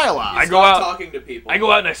 lines of dialogue? I go out talking to people. I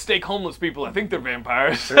go out and I stake homeless people. I think they're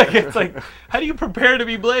vampires. It's like, how do you prepare to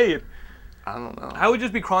be Blade? I don't know. I would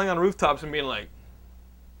just be crawling on rooftops and being like,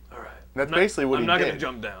 all right. That's basically what he did. I'm not going to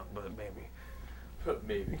jump down, but maybe.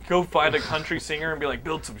 Maybe. Go find a country singer and be like,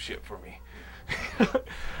 build some shit for me.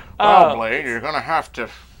 Well, Blade, you're going to have to.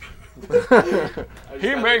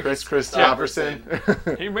 He makes Chris Christopherson.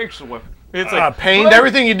 He makes the weapon. It's like pained.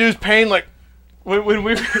 Everything you do is pain. Like, when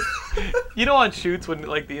we, you know, on shoots when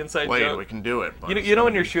like the inside Wait, joke. we can do it. You know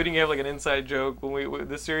when you're shooting, you have like an inside joke. When we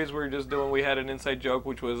this series we were just doing, we had an inside joke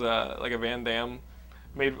which was like a Van Damme.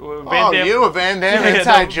 Made Van Damme. You a Van Damme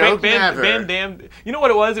inside joke? Never. Van Damme. You know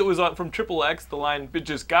what it was? It was from Triple X. The line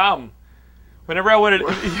 "Bitches come." Whenever I wanted,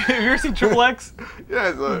 have you ever seen Triple X?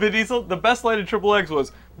 Yeah. Vin Diesel. The best line in Triple X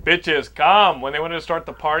was "Bitches come" when they wanted to start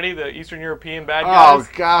the party. The Eastern European bad guys. Oh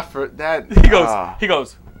God, for that. He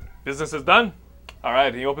goes, business is done. All right.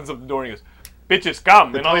 And he opens up the door and he goes, "Bitches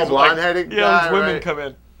come." And all these blonde-headed all these guy, women right? come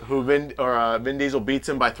in. Who Vin Diesel beats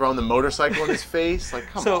him by throwing the motorcycle in his face? Like,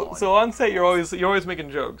 come on. So on set, you're always making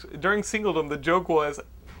jokes. During Singledom, the joke was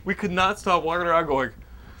we could not stop walking around going,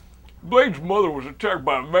 Blade's mother was attacked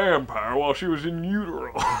by a vampire while she was in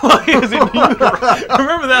utero. He was in utero.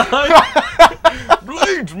 Remember that line?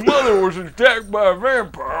 Blade's mother was attacked by a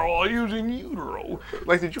vampire while he was in utero.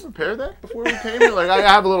 Like, did you prepare that before we came here? Like, I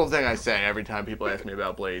have a little thing I say every time people ask me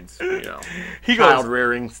about Blade's, child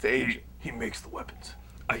rearing stage. He makes the weapons.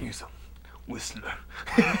 I use them. Whistler.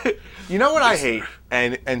 You know what I hate?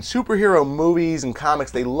 And superhero movies and comics,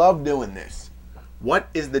 they love doing this. What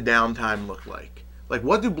is the downtime look like? Like,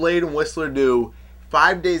 what do Blade and Whistler do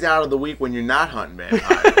 5 days out of the week when you're not hunting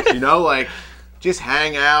vampires? Like, just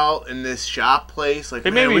hang out in this shop place. Like,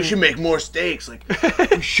 man, we should make more steaks. Like,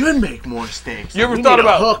 we should make more steaks. You like, ever thought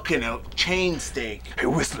about a hook and a chain steak? Hey,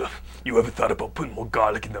 Whistler, you ever thought about putting more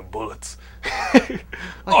garlic in them bullets?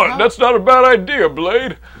 That's not a bad idea,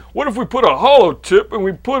 Blade. What if we put a hollow tip and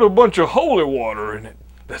we put a bunch of holy water in it?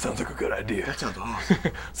 That sounds like a good idea. That sounds awesome.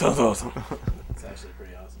 Sounds awesome. It's actually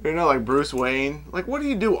pretty awesome. Like Bruce Wayne. Like, what do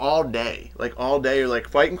you do all day? Like, all day you're like,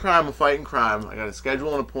 fighting crime, I'm fighting crime. I gotta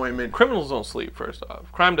schedule an appointment. Criminals don't sleep, first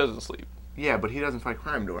off. Crime doesn't sleep. Yeah, but he doesn't fight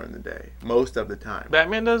crime during the day. Most of the time.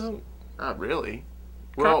 Batman doesn't? Not really.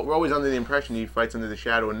 We're always under the impression he fights under the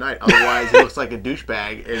shadow of night. Otherwise, he looks like a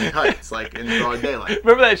douchebag in tights, like in broad daylight.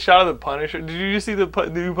 Remember that shot of the Punisher? Did you see the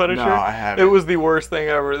new Punisher? No, I haven't. It was the worst thing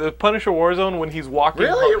ever. The Punisher Warzone, when he's walking.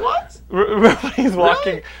 Really? It was? Remember when he's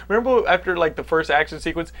walking? Really? Remember after like the first action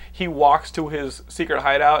sequence, he walks to his secret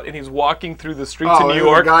hideout and he's walking through the streets of New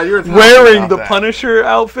York, wearing the Punisher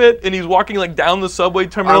outfit, and he's walking like down the subway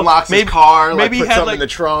terminal. Unlocks his car, maybe he had in the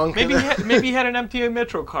trunk. Maybe he had an MTA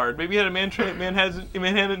Metro card. Maybe he had a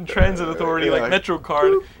Manhattan Transit Authority Metro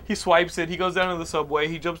card. He swipes it. He goes down to the subway.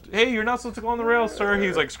 He jumps. Hey, you're not supposed to go on the rails, sir.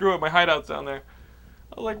 He's like, screw it. My hideout's down there.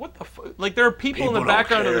 I was like, what the fuck? Like, there are people in the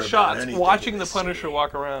background of the shots watching the Punisher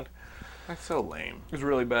walk around. That's so lame. It was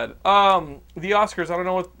really bad. The Oscars, I don't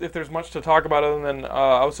know if there's much to talk about other than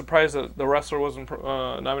I was surprised that The Wrestler wasn't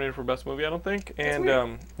nominated for Best Movie, I don't think.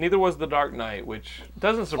 And neither was The Dark Knight, which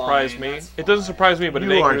doesn't surprise me. It doesn't surprise me, but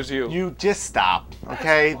it angers you. You just stop,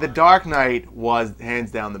 okay? The Dark Knight was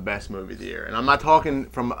hands down the best movie of the year. And I'm not talking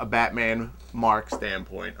from a Batman Mark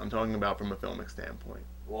standpoint. I'm talking about from a filmic standpoint.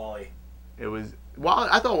 Wall-E. It was...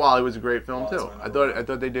 I thought Wall-E was a great film, too. I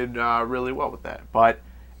thought they did really well with that. But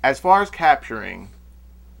as far as capturing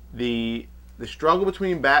the struggle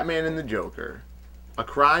between Batman and the Joker, a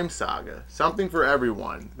crime saga, something for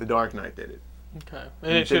everyone, The Dark Knight did it. Okay.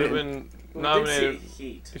 And it should have been nominated.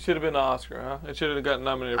 Heat. It should have been the Oscar, huh? It should have gotten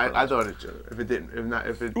nominated for I thought it should. If it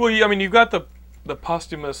didn't, Well, I mean, you've got the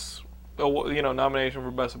posthumous nomination for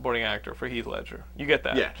Best Supporting Actor for Heath Ledger. You get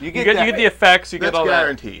that. Yeah, you get the effects. You get all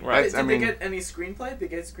guaranteed. that. Right. Did they get any screenplay? Did they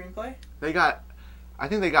get screenplay? I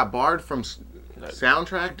think they got barred from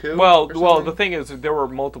soundtrack too. Well, the thing is, there were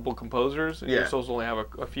multiple composers, and Yeah. you're supposed to only have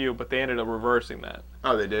a few, but they ended up reversing that.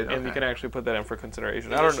 Oh, they did. And you can actually put that in for consideration.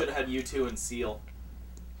 They I don't should know. have had U2 and Seal.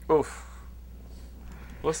 Oof.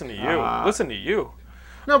 Listen to you. Listen to you.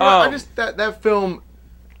 No, but I just that film.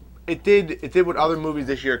 It did what other movies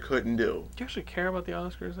this year couldn't do. Do you actually care about the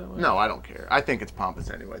Oscars that way? No, I don't care. I think it's pompous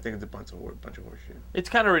anyway. I think it's a bunch of horseshit. It's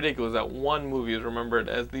kind of ridiculous that one movie is remembered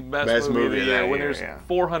as the best movie of the year when there's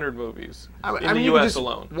 400 movies in the U.S.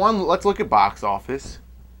 alone. Let's look at box office.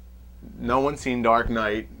 No one's seen Dark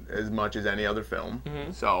Knight as much as any other film,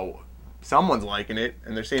 so someone's liking it,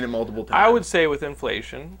 and they're seeing it multiple times. I would say with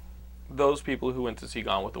inflation, those people who went to see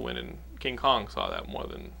Gone with the Wind and King Kong saw that more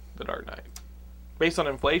than The Dark Knight. Based on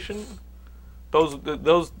inflation, those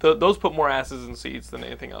put more asses in seats than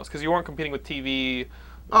anything else because you weren't competing with TV.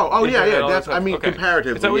 Yeah. I mean,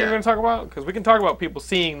 comparatively. Is that what you're going to talk about? Because we can talk about people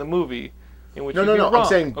seeing the movie in which No. wrong. I'm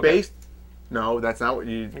saying based. No, that's not what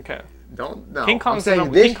you. Okay. Don't. No. King Kong's I'm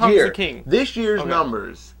saying King Kong's the king. This year's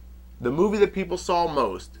numbers, the movie that people saw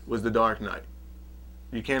most was The Dark Knight.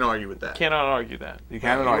 You can't argue with that. Cannot argue that. You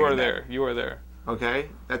cannot argue that. There. You are there. Okay,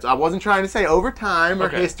 I wasn't trying to say over time or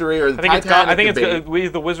history or the Titanic I think debate.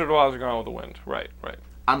 it's the Wizard of Oz are Gone with the Wind. Right.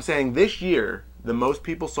 I'm saying this year the most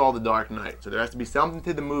people saw The Dark Knight. So there has to be something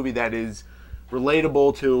to the movie that is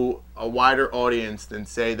relatable to a wider audience than,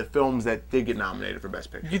 say, the films that did get nominated for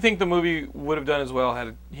Best Picture. Do you think the movie would have done as well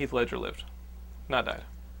had Heath Ledger lived? Not died.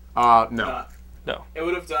 No. No. It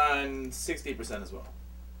would have done 60% as well.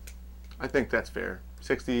 I think that's fair.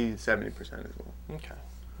 60, 70% as well. Okay.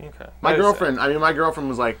 My girlfriend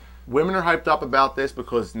was like, women are hyped up about this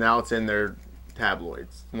because now it's in their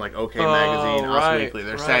tabloids, in like OK Magazine, Us Weekly.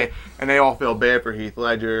 They're saying, and they all feel bad for Heath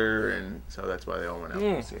Ledger, and so that's why they all went out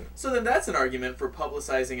to see it. So then that's an argument for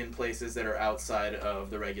publicizing in places that are outside of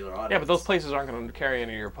the regular audience. Yeah, but those places aren't going to carry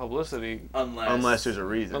any of your publicity unless there's a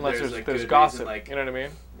reason. Unless There's there's good gossip. reason, like- you know what I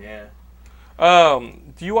mean? Yeah.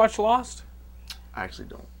 Do you watch Lost? I actually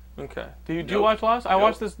don't. Okay. Do you watch Lost? I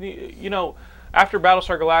watched this. After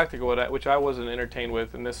Battlestar Galactica, which I wasn't entertained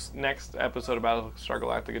with, and this next episode of Battlestar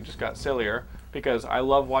Galactica just got sillier because I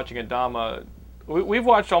love watching Adama. We've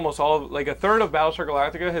watched almost all of, like a third of Battlestar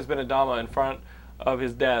Galactica has been Adama in front of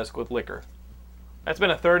his desk with liquor. That's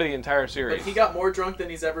been a third of the entire series. But he got more drunk than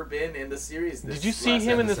he's ever been in the series. Did you see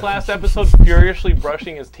him in this last episode furiously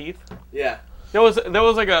brushing his teeth? Yeah. There was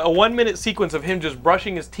like a 1 minute sequence of him just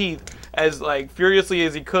brushing his teeth as like furiously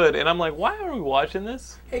as he could, and I'm like, why are we watching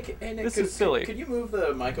this? Hey Nick, this is silly. Could you move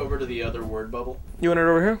the mic over to the other word bubble? You want it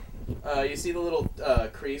over here? You see the little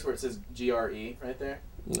crease where it says GRE right there?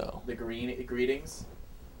 No. The greetings,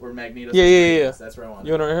 where Magneto. Yeah. Greetings. That's where I want.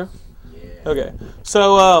 You want it right here? Yeah. Okay.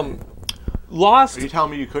 So Lost. Are you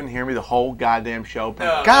telling me you couldn't hear me the whole goddamn show?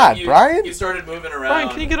 No, Brian! You started moving around. Brian,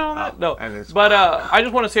 can you get on that? No. But I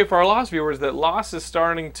just want to say for our Lost viewers that Lost is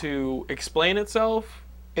starting to explain itself,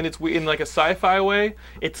 and it's in like a sci-fi way.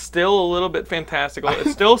 It's still a little bit fantastical.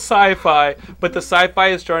 It's still sci-fi, but the sci-fi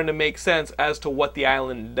is starting to make sense as to what the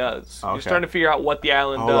island does. Okay. You're starting to figure out what the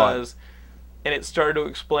island does, and it started to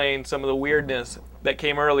explain some of the weirdness that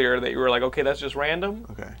came earlier that you were like, okay, that's just random.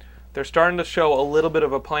 Okay. They're starting to show a little bit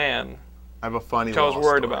of a plan. I have a funny which I was Lost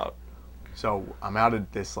worried story. about. So I'm out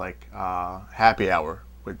at this happy hour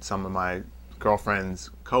with some of my girlfriend's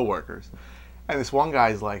coworkers, and this one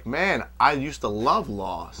guy's like, "Man, I used to love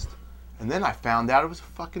Lost, and then I found out it was a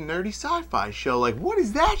fucking nerdy sci-fi show. Like, what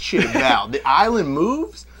is that shit about? The island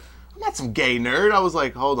moves? I'm not some gay nerd." I was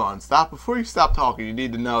like, "Hold on, stop! Before you stop talking, you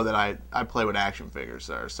need to know that I play with action figures,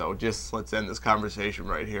 sir. So just let's end this conversation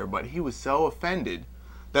right here." But he was so offended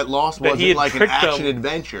that Lost wasn't like an action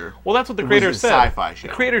adventure. Well, that's what the It creator was a said. sci-fi show.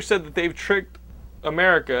 The creator said that they've tricked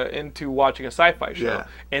America into watching a sci-fi show. Yeah.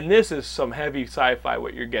 And this is some heavy sci-fi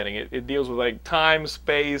what you're getting. It deals with like time,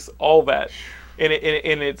 space, all that. And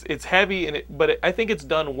it's heavy, but I think it's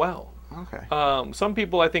done well. Okay. Some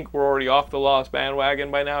people I think were already off the Lost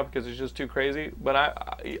bandwagon by now because it's just too crazy. But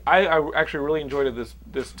I actually really enjoyed this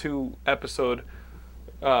 2-episode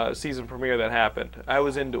season premiere that happened. I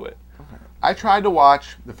was into it. I tried to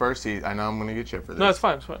watch the first season. I know I'm going to get shit for this. No, it's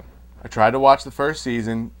fine. It's fine. I tried to watch the first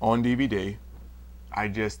season on DVD.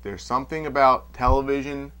 There's something about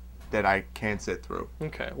television that I can't sit through.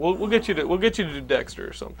 Okay, we'll get you to do Dexter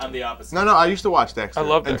or something. I'm the opposite. No, I used to watch Dexter. I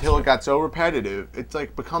love until Dexter. it got so repetitive. It's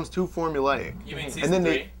like becomes too formulaic. You mean season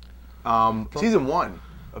 3? Season 1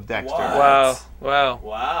 of Dexter. What? Wow.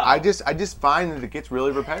 I just find that it gets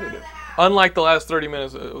really repetitive. Unlike the last 30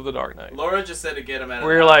 minutes of The Dark Knight. Laura just said to get him out of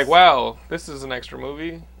Where the you're house. like, wow, this is an extra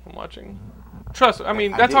movie I'm watching. Trust me. I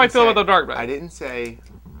mean, that's how I feel about The Dark Knight. I didn't say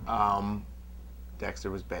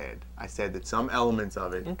Dexter was bad. I said that some elements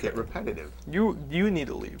of it get repetitive. You need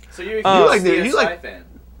to leave. So you're a CSI fan.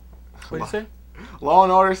 What do you say? Law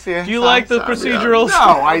and Order CSI. Do you like the procedurals?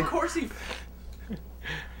 No, Of course he...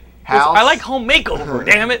 House. I like Home Makeover,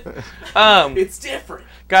 damn it. It's different.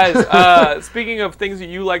 Guys, speaking of things that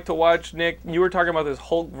you like to watch, Nick, you were talking about this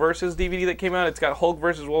Hulk versus DVD that came out. It's got Hulk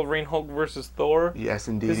versus Wolverine, Hulk versus Thor. Yes,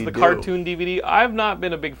 indeed. This is the cartoon DVD. I've not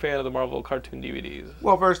been a big fan of the Marvel cartoon DVDs.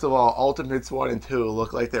 Well, first of all, Ultimates 1 and 2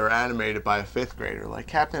 look like they were animated by a 5th grader. Like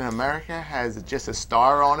Captain America has just a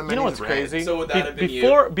star on him. You know and what's he's red. crazy? So would that have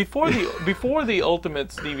been before the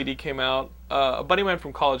Ultimates DVD came out, a buddy of mine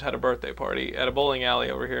from college had a birthday party at a bowling alley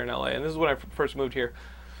over here in LA, and this is when I first moved here.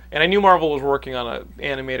 And I knew Marvel was working on an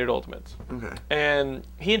animated Ultimates. Okay. And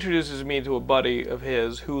he introduces me to a buddy of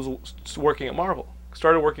his who's working at Marvel.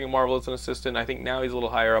 Started working at Marvel as an assistant. I think now he's a little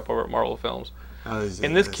higher up over at Marvel Films.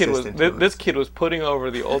 And this kid was putting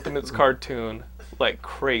over the Ultimates cartoon like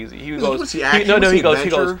crazy. He goes, he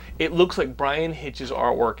goes, it looks like Brian Hitch's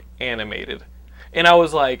artwork animated. And I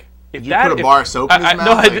was like, if you put a bar of soap in his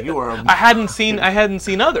mouth? I hadn't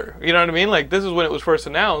seen other. You know what I mean? Like this is when it was first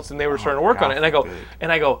announced, and they were starting to work on it. And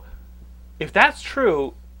I go, if that's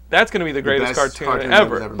true, that's going to be the greatest cartoon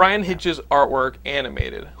ever. Brian Hitch's artwork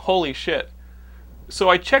animated. Holy shit! So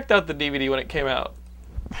I checked out the DVD when it came out.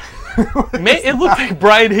 Man, it looked like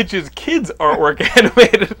Brian Hitch's kids' artwork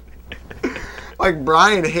animated. Like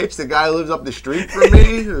Brian Hitch, the guy who lives up the street from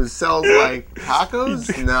me, who sells like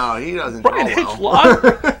tacos. No, he doesn't. Brian draw Hitch well. lost.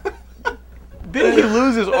 Didn't he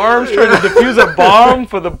lose his arms trying to defuse a bomb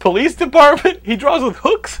for the police department? He draws with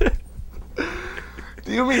hooks.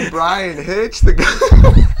 Do you mean Brian Hitch, the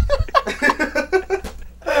guy?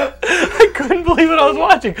 I couldn't believe what I was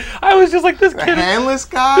watching. I was just like, this The kid. handless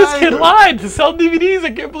guy? This kid lied to sell DVDs.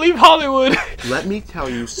 I can't believe Hollywood. Let me tell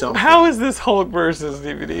you something. How is this Hulk versus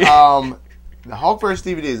DVD? The Hulk vs.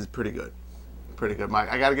 DVD is pretty good. Pretty good.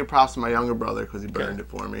 I got to give props to my younger brother because he burned it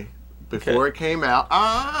for me before it came out.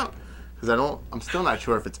 Because I'm still not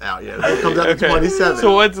sure if it's out yet. It comes out in 27.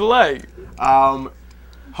 So what's it like?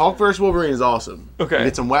 Hulk vs. Wolverine is awesome. Okay. You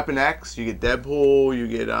get some Weapon X, you get Deadpool, you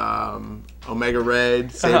get Omega Red,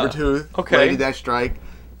 Sabretooth, Lady Deathstrike.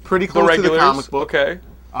 Pretty close to the comic book. Okay.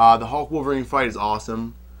 The Hulk Wolverine fight is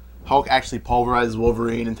awesome. Hulk actually pulverizes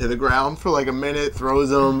Wolverine into the ground for like a minute,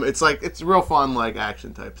 throws him. It's real fun, like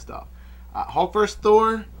action type stuff. Hulk vs.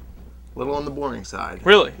 Thor, a little on the boring side.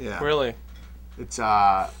 Really? Yeah. Really? It's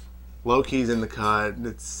Loki's in the cut.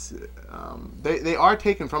 It's they are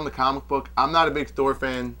taken from the comic book. I'm not a big Thor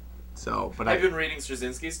fan, but Have you been reading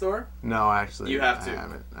Straczynski's Thor? No, actually, You have to. I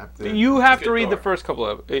haven't. You have to read Thor. the first couple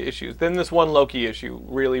of issues. Then this one Loki issue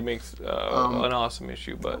really makes an awesome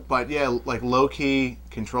issue. But yeah, like Loki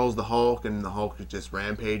controls the Hulk, and the Hulk just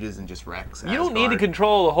rampages and just wrecks. you don't need to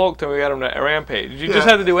control the Hulk till we got him to rampage. You Yeah. just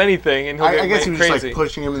have to do anything, and he'll I get guess he was just crazy. like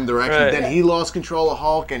pushing him in the direction. Right. Then he lost control of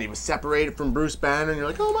Hulk, and he was separated from Bruce Banner. And you're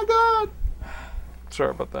like, oh my god. Sorry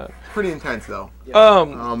about that. Pretty intense though.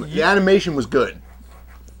 The animation was good.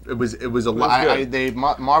 It was a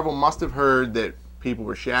lot. Marvel must have heard that people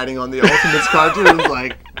were shouting on the Ultimates cartoons,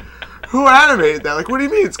 like, who animated that? Like, what do you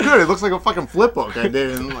mean it's good? It looks like a fucking flip book I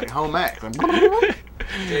did in like Home Ec.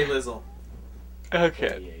 Jay Lizzle. Okay.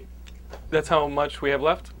 38. That's how much we have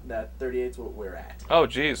left? That 38's what we're at. Oh,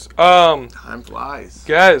 jeez. Time flies.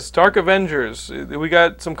 Guys, Dark Avengers. We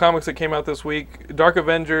got some comics that came out this week. Dark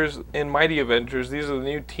Avengers and Mighty Avengers. These are the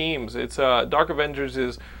new teams. It's Dark Avengers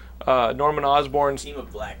is Norman Osborn's Team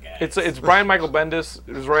of black guys. It's Brian Michael Bendis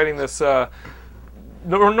who's writing this.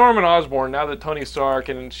 Norman Osborn, now that Tony Stark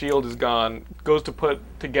and S.H.I.E.L.D. is gone, goes to put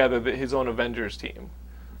together his own Avengers team.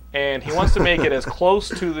 And he wants to make it as close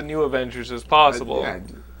to the new Avengers as possible.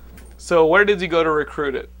 So where does he go to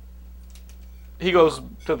recruit it? He goes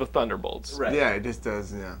to the Thunderbolts. Right. Yeah, it just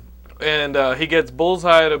does, yeah. And he gets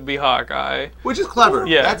Bullseye to be Hawkeye. Which is clever.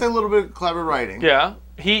 Yeah. That's a little bit clever writing. Yeah.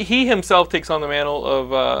 He himself takes on the mantle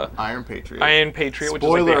of Iron Patriot. Iron Patriot, which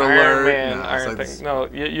Spoiler is like the alert. Iron Man, No, Iron it's thing.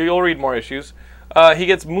 like No, you'll read more issues. He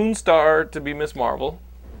gets Moonstar to be Miss Marvel.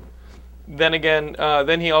 Then again,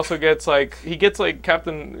 then he also gets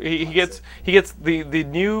Captain. He gets the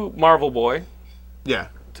new Marvel boy. Yeah.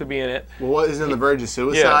 To be in it. Well, what is on the verge of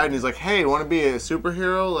suicide? Yeah. And he's like, "Hey, you want to be a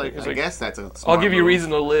superhero? Like, I guess that's a. I'll give you a move. reason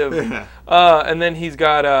to live." Yeah. And then he's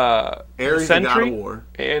got Ares, Sentry, the God of War.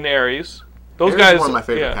 And Ares. Those Ares guys is one of my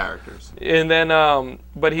favorite yeah. characters. And then,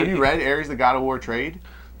 but have you read Ares, the God of War trade?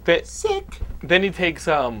 Sick. Then he takes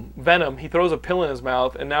Venom. He throws a pill in his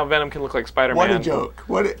mouth, and now Venom can look like Spider-Man. What a joke!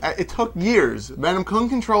 It took years. Venom couldn't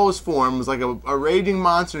control his form. It was like a raging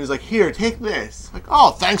monster. And he's like, "Here, take this." Like,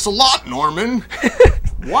 "Oh, thanks a lot, Norman."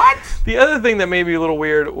 What? The other thing that made me a little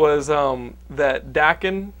weird was that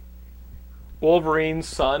Daken, Wolverine's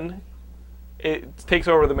son, it takes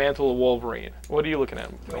over the mantle of Wolverine. What are you looking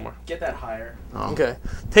at, Omar? Get that higher. Oh. Okay.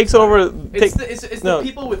 Takes over... It's the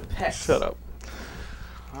people with pets. Shut up.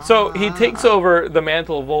 So he takes over the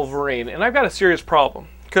mantle of Wolverine, and I've got a serious problem.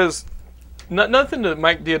 Because nothing to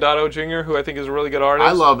Mike Deodato Jr., who I think is a really good artist.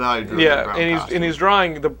 I love how he drew the brown costume. and he's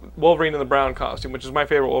drawing the Wolverine in the brown costume, which is my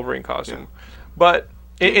favorite Wolverine costume. Yeah. But...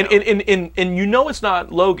 And you know it's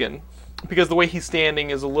not Logan because the way he's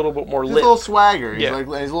standing is a little bit more lit. He's a little swagger. He's Yeah. he's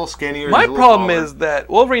a little skinnier. My he's a little problem taller. is that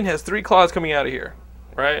Wolverine has 3 claws coming out of here,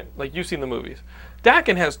 right? Like you've seen the movies.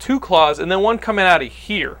 Daken has 2 claws and then one coming out of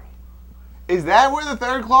here. Is that where the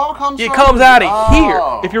third claw comes from? It comes out of here.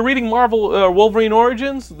 If you're reading Marvel Wolverine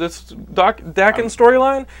Origins, this Daken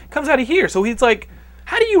storyline comes out of here. So he's like,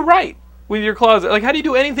 how do you write with your claws? Like, how do you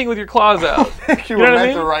do anything with your claws out? you were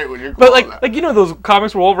meant to write with your But claws out. like you know those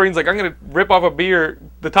comics where Wolverine's like, I'm gonna rip off a beer,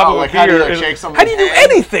 the top of a like how do beer. you, like, and- shake somebody's how do you do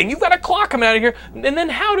hand? anything? You've got a claw coming out of here, and then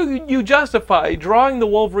how do you justify drawing the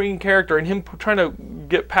Wolverine character and him trying to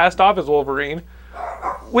get passed off as Wolverine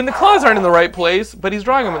when the claws aren't in the right place, but he's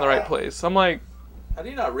drawing them in the right place? I'm like, How do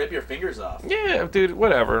you not rip your fingers off? yeah, dude,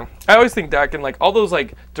 whatever. I always think Daken, like all those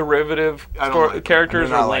like derivative I don't like them.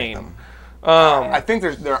 characters I do not are like lame. them. I think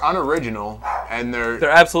they're unoriginal, and they're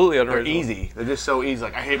absolutely unoriginal. They're easy. They're just so easy.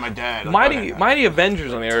 Like, I hate my dad. Mighty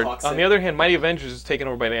Avengers on the other hand, Mighty Avengers is taken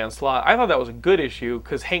over by Dan Slott. I thought that was a good issue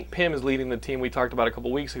because Hank Pym is leading the team we talked about a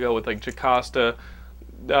couple weeks ago with like Jocasta,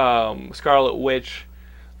 Scarlet Witch,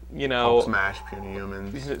 Hulk Smash, Puny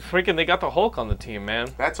Humans. Freaking, they got the Hulk on the team,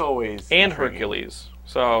 man. That's always and intriguing. Hercules.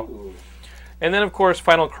 So, and then of course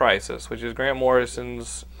Final Crisis, which is Grant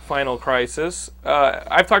Morrison's Final Crisis.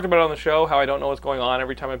 I've talked about it on the show how I don't know what's going on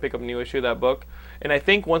every time I pick up a new issue of that book. And I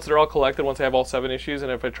think once they're all collected, once I have all 7 issues,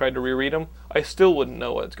 and if I tried to reread them, I still wouldn't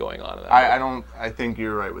know what's going on in that book. I think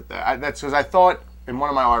you're right with that. That's because I thought in one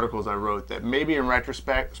of my articles I wrote that maybe in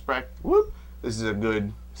retrospect, this is a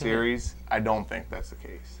good series. I don't think that's the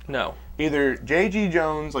case. No. Either J.G.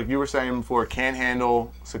 Jones, like you were saying before, can't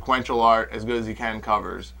handle sequential art as good as he can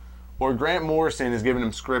covers, or Grant Morrison is giving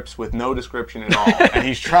him scripts with no description at all, and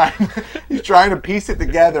he's trying to piece it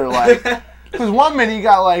together like. Because 1 minute you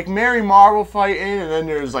got like Mary Marvel fighting, and then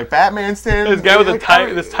there's like Batman standing. This guy with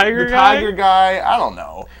this tiger guy. Tiger guy. I don't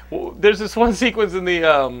know. Well, there's this one sequence in the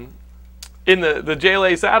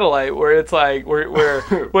JLA satellite where it's like where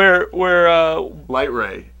Light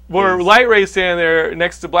Ray. Where Light Ray's standing there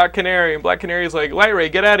next to Black Canary, and Black Canary's like, Light Ray,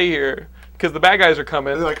 get out of here. Because the bad guys are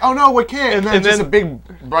coming. They're like, oh no, we can't. And then just a big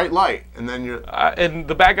bright light. And then you're... and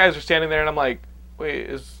the bad guys are standing there, and I'm like, wait,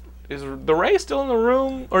 is the Ray still in the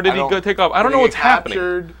room? Or did he go take off? I don't know what's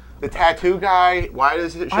happening. The tattoo guy, why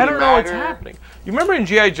does it I don't know what's happening. You remember in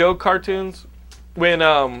G.I. Joe cartoons, when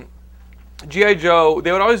G.I. Joe,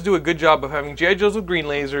 they would always do a good job of having G.I. Joes with green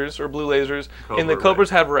lasers or blue lasers, and the Cobras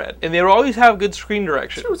have red. And they would always have good screen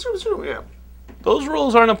direction. True, yeah. Those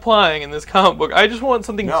rules aren't applying in this comic book. I just want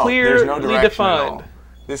something clearly defined.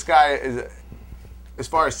 This guy is, as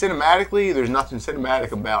far as cinematically, there's nothing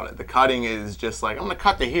cinematic about it. The cutting is just like, I'm going to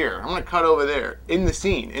cut to here. I'm going to cut over there. In the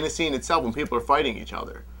scene itself when people are fighting each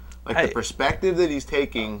other. Like the perspective that he's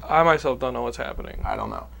taking. I myself don't know what's happening. I don't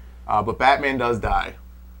know. But Batman does die.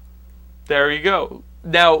 There you go.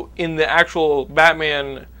 Now, in the actual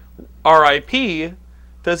Batman R.I.P.,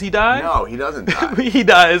 does he die? No, he doesn't die. He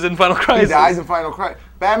dies in Final Crisis. He dies in Final Crisis.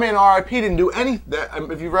 Batman R.I.P. didn't do anything.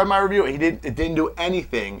 If you read my review, it didn't do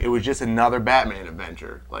anything. It was just another Batman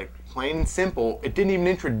adventure. Like, plain and simple. It didn't even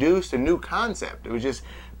introduce a new concept. It was just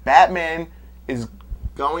Batman is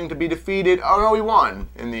going to be defeated. Oh, no, he won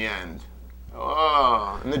in the end.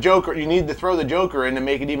 Oh, and the Joker, you need to throw the Joker in to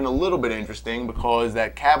make it even a little bit interesting because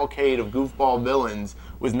that cavalcade of goofball villains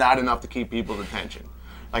was not enough to keep people's attention.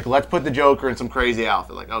 Like, let's put the Joker in some crazy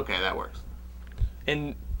outfit. Like, okay, that works.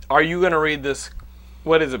 And are you going to read this,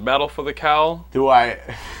 what is it, Battle for the Cowl? Do I?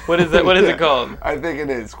 What is that? What is it called? I think it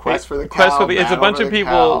is. Quest for the Cowl. It's a bunch of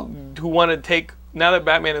people who want to take, now that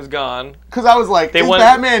Batman is gone. Because I was like, is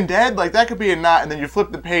Batman dead? Like, that could be a not. And then you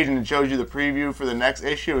flip the page and it shows you the preview for the next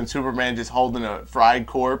issue and Superman just holding a fried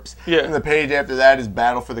corpse. Yeah. And the page after that is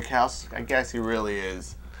Battle for the Cowl. I guess he really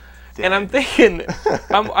is. Dead. And I'm thinking,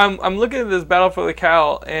 I'm looking at this Battle for the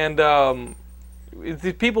Cowl, and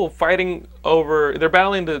these people fighting over, they're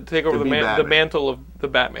battling to take over the mantle of the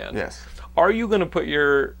Batman. Yes. Are you going to put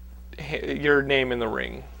your name in the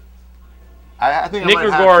ring? I think Nick I might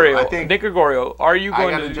Gregorio. have to. Nick Gregorio, are you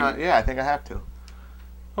going to? Yeah, I think I have to.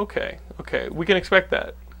 Okay, we can expect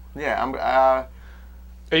that. Yeah, I'm.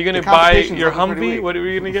 Are you going to buy your Humvee? What are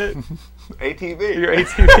you going to get? ATV. Your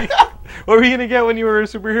ATV. What were you gonna get when you were a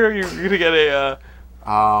superhero? You were gonna get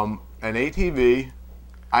an ATV.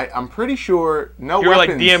 I'm pretty sure no You're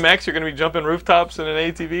weapons. You're like DMX. You're gonna be jumping rooftops in an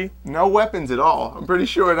ATV. No weapons at all. I'm pretty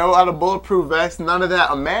sure. No, out of bulletproof vest. None of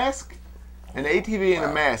that. A mask, an ATV, and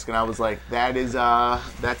a mask. And I was like,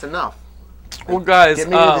 that's enough. Well, guys, get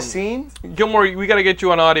me to the scene. Gilmore, we got to get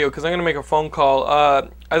you on audio because I'm gonna make a phone call.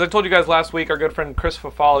 As I told you guys last week, our good friend Chris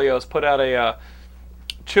Fafalios has put out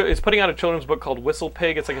it's putting out a children's book called Whistle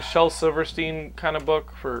Pig. It's like a Shel Silverstein kind of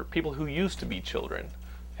book for people who used to be children.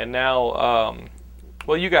 And now,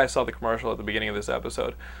 well, you guys saw the commercial at the beginning of this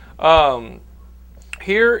episode.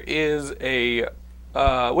 Here is a,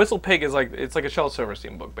 Whistle Pig is it's like a Shel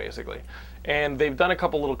Silverstein book, basically. And they've done a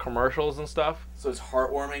couple little commercials and stuff. So it's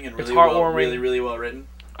heartwarming and really well written?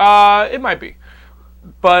 It might be.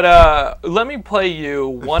 But let me play you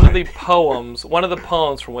one of the poems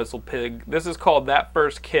from Whistle Pig. This is called That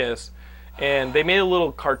First Kiss, and they made a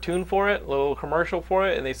little cartoon for it, a little commercial for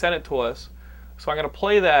it, and they sent it to us. So I'm going to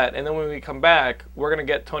play that, and then when we come back, we're going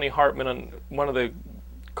to get Tony Hartman, one of the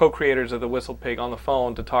co-creators of the Whistle Pig, on the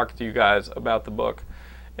phone to talk to you guys about the book.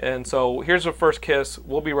 And so here's The First Kiss.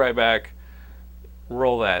 We'll be right back.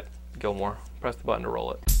 Roll that, Gilmore. Press the button to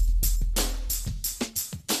roll it.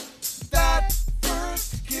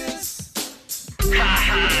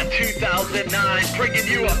 Haha, 2009, bringing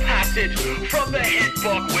you a passage from the hit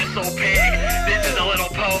book Whistle Pig. This is a little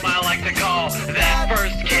poem I like to call That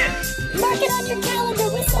First Kiss. Mark it on your calendar,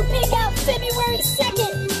 Whistle Pig out February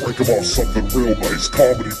 2nd. Think about something real nice,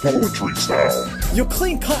 comedy poetry style. You'll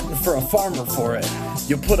clean cotton for a farmer for it.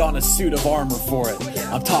 You'll put on a suit of armor for it.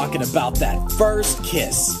 I'm talking about that first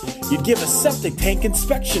kiss. You'd give a septic tank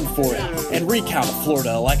inspection for it, and recount a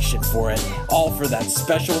Florida election for it, all for that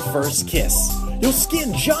special first kiss. You'll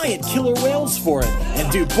skin giant killer whales for it,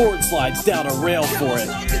 and do board slides down a rail for it,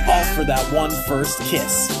 all for that one first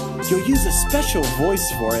kiss. You'll use a special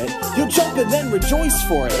voice for it. You'll jump and then rejoice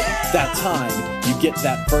for it. That time, you get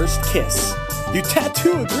that first kiss. You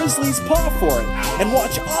tattoo a grizzly's paw for it, and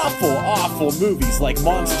watch awful, awful movies like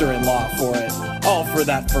Monster-in-Law for it, all for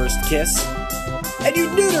that first kiss. And you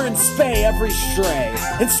neuter and spay every stray,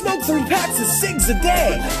 and smoke 3 packs of cigs a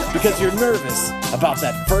day, because you're nervous about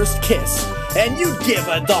that first kiss. And you'd give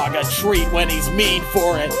a dog a treat when he's mean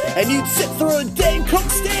for it, and you'd sit through a Dane Cook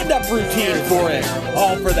stand-up routine for it,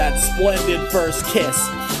 all for that splendid first kiss.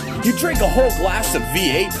 You drink a whole glass of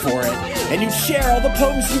V8 for it, and you share all the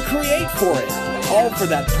poems you create for it, all for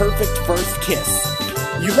that perfect first kiss.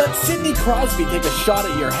 You let Sidney Crosby take a shot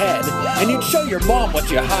at your head, and you'd show your mom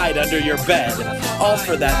what you hide under your bed, all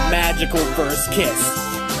for that magical first kiss.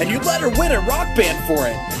 And you'd let her win a rock band for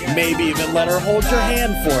it, maybe even let her hold your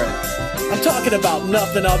hand for it. I'm talking about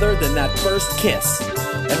nothing other than that first kiss.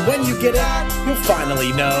 And when you get it, you'll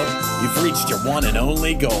finally know you've reached your one and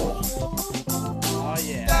only goal. Oh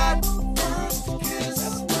yeah. That's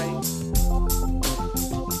right.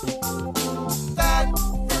 That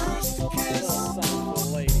first kiss.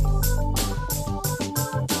 Little lady.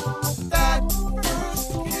 That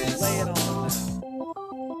first kiss. Lay it on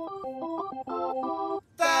now.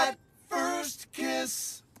 That first kiss.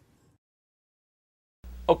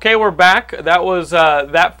 Okay, we're back. That was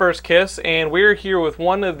That First Kiss, and we're here with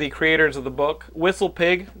one of the creators of the book, Whistle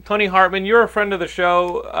Pig. Tony Hartman, you're a friend of the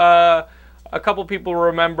show. A couple people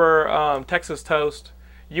remember Texas Toast.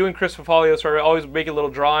 You and Chris Fafalios are always making little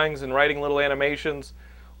drawings and writing little animations.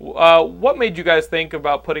 What made you guys think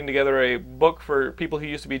about putting together a book for people who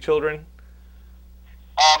used to be children?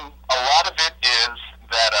 A lot of it is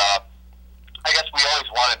that I guess we always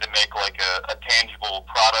wanted to make like a tangible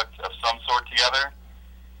product of some sort together.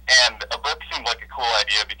 And a book seemed like a cool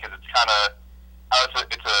idea because it's kind of,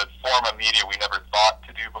 it's a form of media we never thought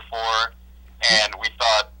to do before. And we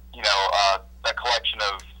thought, you know, a collection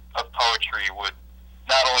of poetry would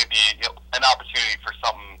not only be an opportunity for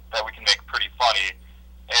something that we can make pretty funny,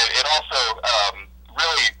 it also,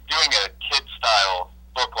 really doing a kid-style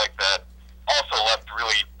book like that also left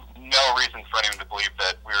really no reason for anyone to believe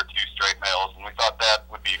that we were two straight males. And we thought that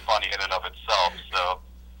would be funny in and of itself, so.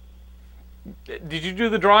 Did you do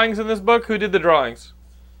the drawings in this book? Who did the drawings?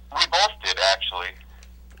 We both did, actually.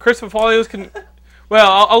 Chris Fafalios can...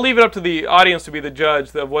 Well, I'll leave it up to the audience to be the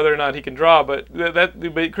judge of whether or not he can draw, but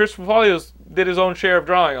Chris Fafalios did his own share of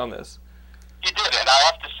drawing on this. He did, and I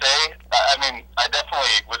have to say, I mean, I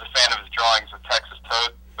definitely was a fan of his drawings with Texas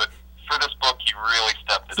Toad, but for this book, he really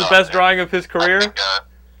stepped it up. It's the best drawing of his career? I think,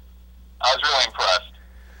 I was really impressed.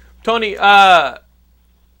 Tony,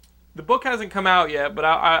 the book hasn't come out yet, but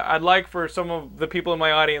I'd like for some of the people in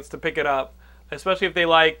my audience to pick it up, especially if they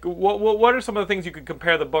like. What are some of the things you could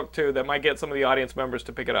compare the book to that might get some of the audience members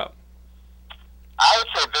to pick it up? I would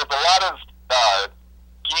say there's a lot of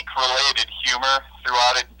geek-related humor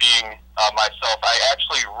throughout it. Being myself, I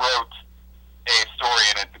actually wrote a story,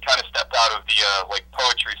 and it kind of stepped out of the like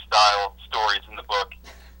poetry-style stories in the book,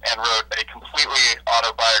 and wrote a completely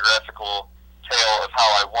autobiographical tale of how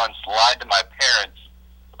I once lied to my parents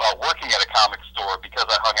about working at a comic store because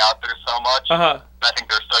I hung out there so much. And I think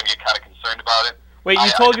they're starting to get kind of concerned about it. Wait, you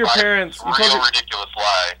told your parents... a ridiculous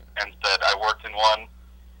lie and said I worked in one.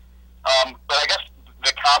 But I guess the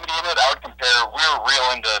comedy in it, I would compare... We were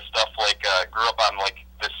real into stuff like... grew up on like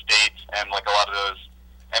The States and like a lot of those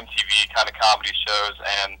MTV kind of comedy shows,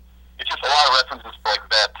 and it's just a lot of references to like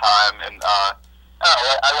that time. And I don't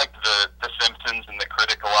know, I liked The Simpsons and The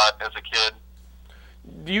Critic a lot as a kid.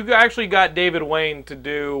 You actually got David Wayne to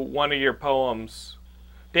do one of your poems.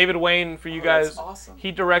 David Wayne, for you guys, awesome.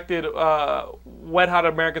 He directed Wet Hot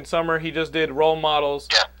American Summer. He just did Role Models.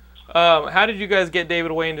 Yeah. How did you guys get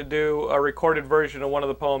David Wayne to do a recorded version of one of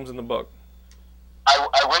the poems in the book?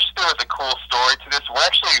 I wish there was a cool story to this.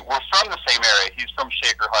 We're from the same area. He's from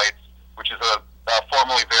Shaker Heights, which is a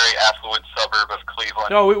formerly very affluent suburb of Cleveland.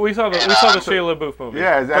 No, we saw the Shia LaBeouf movie.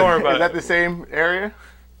 Yeah, is that that the same area?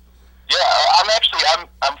 Yeah,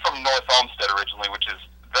 I'm from North Olmsted originally, which is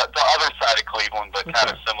the other side of Cleveland, but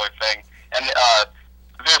kind of similar thing. And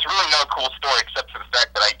there's really no cool story except for the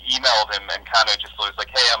fact that I I emailed him and kind of just was like,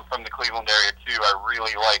 hey, I'm from the Cleveland area too. I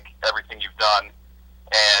really like everything you've done.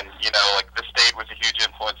 And, you know, like, The State was a huge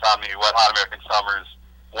influence on me. Wet Hot American Summer's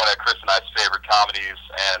one of Chris and I's favorite comedies.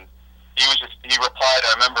 And he replied,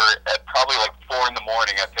 I remember at probably like 4 in the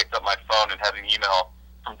morning, I picked up my phone and had an email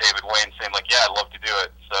from David Wayne saying, like, yeah, I'd love to do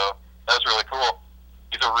it. So that was really cool.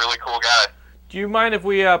 He's a really cool guy. Do you mind if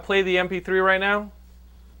we play the MP3 right now?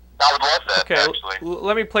 I would love that, okay, actually.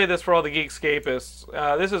 Let me play this for all the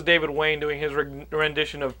Geekscapists. This is David Wayne doing his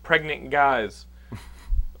rendition of Pregnant Guys,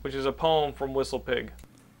 which is a poem from Whistle Pig.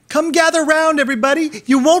 Come gather round, everybody.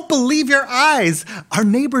 You won't believe your eyes. Our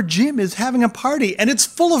neighbor Jim is having a party, and it's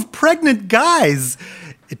full of pregnant guys.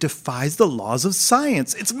 It defies the laws of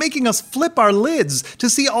science. It's making us flip our lids to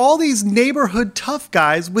see all these neighborhood tough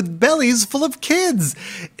guys with bellies full of kids.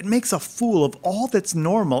 It makes a fool of all that's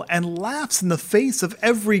normal and laughs in the face of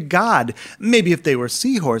every god. Maybe if they were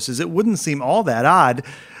seahorses, it wouldn't seem all that odd,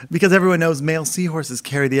 because everyone knows male seahorses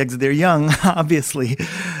carry the eggs of their young, obviously.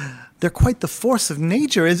 They're quite the force of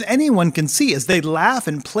nature, as anyone can see, as they laugh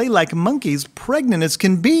and play like monkeys, pregnant as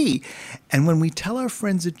can be. And when we tell our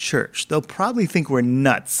friends at church, they'll probably think we're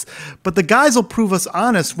nuts. But the guys will prove us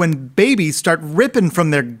honest when babies start ripping from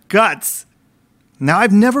their guts. Now,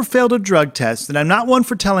 I've never failed a drug test, and I'm not one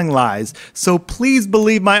for telling lies, so please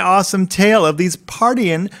believe my awesome tale of these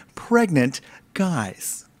partying, pregnant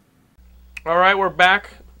guys. All right, we're back.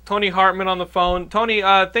 Tony Hartman on the phone. Tony,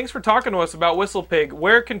 thanks for talking to us about Whistle Pig.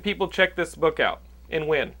 Where can people check this book out and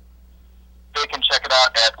when? They can check it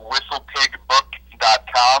out at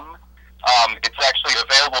whistlepigbook.com. It's actually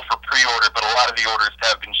available for pre-order, but a lot of the orders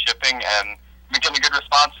have been shipping, and we're getting a good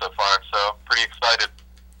response so far, so pretty excited.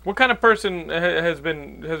 What kind of person has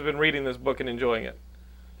been reading this book and enjoying it?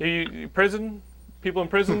 You prison? People in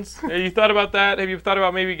prisons? Have you thought about that? Have you thought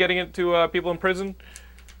about maybe getting it to people in prison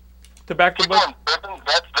to back the book? People in prison?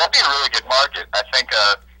 That'd be a really good market. I think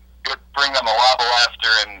it would bring them a lot of laughter,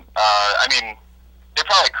 and I mean, they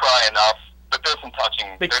probably cry enough, but there's some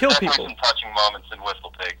touching. They kill people. There's definitely some touching moments in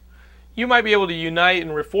Whistle Pig. You might be able to unite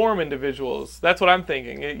and reform individuals. That's what I'm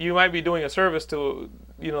thinking. You might be doing a service to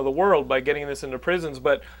the world by getting this into prisons.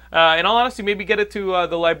 But in all honesty, maybe get it to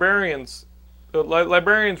the librarians. The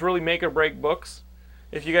librarians really make or break books.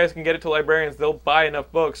 If you guys can get it to librarians, they'll buy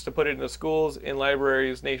enough books to put it into schools and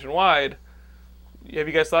libraries nationwide. Have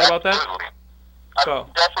you guys thought about that? I've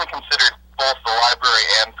definitely considered both the library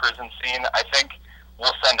and prison scene. I think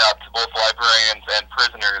we'll send out to both librarians and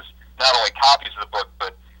prisoners not only copies of the book,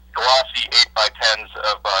 but glossy 8x10s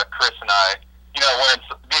of Chris and I,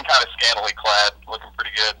 being kind of scantily clad, looking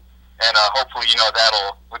pretty good. And hopefully,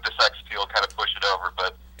 that'll, with the sex appeal, kind of push it over.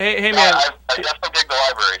 But hey man, I definitely dig the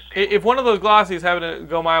library scene. If one of those glossies happened to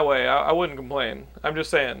go my way, I wouldn't complain. I'm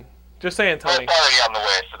just saying. Just saying, Tony. It's already on the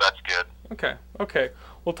way, so that's good. Okay.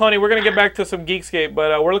 Well, Tony, we're going to get back to some Geekscape,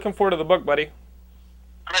 but we're looking forward to the book, buddy.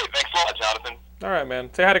 Great. Thanks a lot, Jonathan. All right,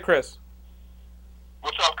 man. Say hi to Chris.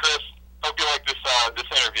 What's up, Chris? Hope you like this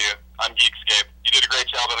interview on Geekscape. You did a great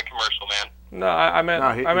job on the commercial, man. No, I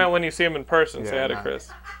meant when you see him in person, say hi to Chris.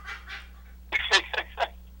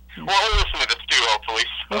 Well, he'll listen to this too, hopefully.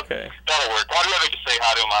 So okay. That'll work. I'd rather just say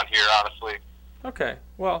hi to him on here, honestly. Okay.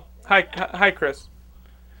 Well, hi, Chris.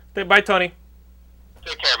 Bye, Tony.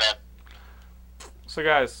 Take care, man. So,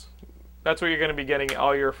 guys, that's what you're going to be getting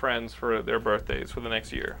all your friends for their birthdays for the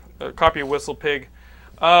next year. A copy of Whistle Pig.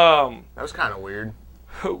 That was kind of weird.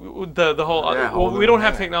 The whole we don't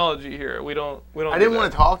have technology here. We don't. I didn't want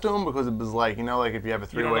to talk to him because it was like if you have a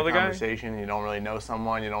three-way conversation and you don't really know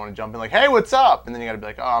someone, you don't want to jump in like, hey, what's up? And then you got to be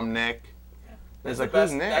like, oh, I'm Nick. That's like,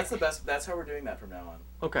 who's Nick? That's the best. That's how we're doing that from now on.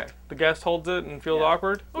 Okay. The guest holds it and feels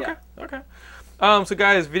awkward. Okay. Yeah. Okay. So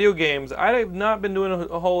guys, video games. I have not been doing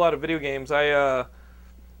a whole lot of video games. I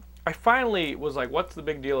finally was like, what's the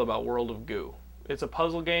big deal about World of Goo? It's a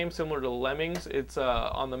puzzle game similar to Lemmings. It's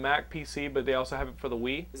on the Mac PC, but they also have it for the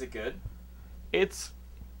Wii. Is it good? It's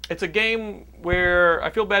a game where I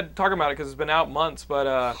feel bad talking about it because it's been out months,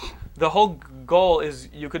 but the whole goal is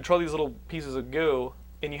you control these little pieces of goo,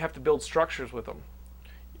 and you have to build structures with them.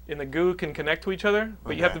 And the goo can connect to each other,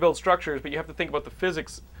 but you have to build structures, but you have to think about the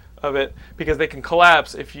physics of it because they can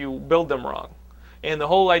collapse if you build them wrong. And the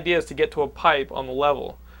whole idea is to get to a pipe on the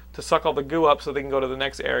level to suck all the goo up so they can go to the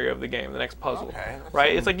next area of the game, the next puzzle. Okay,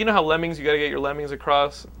 right? It's like, how Lemmings, you got to get your Lemmings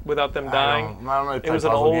across without them dying. It was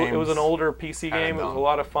an older PC game. It was a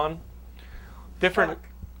lot of fun.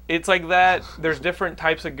 It's like that. There's different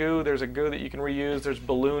types of goo. There's a goo that you can reuse. There's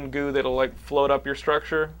balloon goo that'll like float up your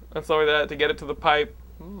structure and stuff like that to get it to the pipe.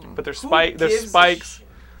 But there's spikes.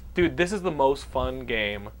 Dude, this is the most fun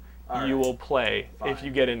game you will play if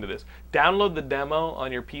you get into this. Download the demo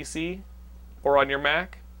on your PC or on your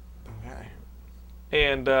Mac Okay.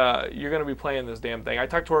 And you're going to be playing this damn thing. I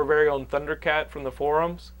talked to our very own Thundercat from the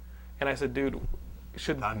forums, and I said, dude,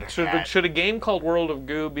 should a game called World of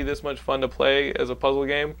Goo be this much fun to play as a puzzle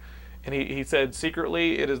game? And he said,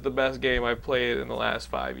 secretly, it is the best game I've played in the last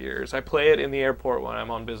 5 years. I play it in the airport when I'm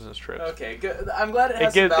on business trips. Okay, good. I'm glad it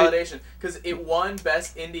has some validation, because it won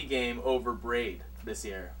Best Indie Game over Braid this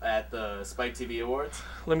year at the Spike TV Awards.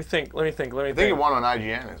 Let me think. I think it won on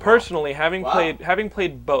IGN as well. Personally, having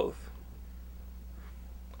played both,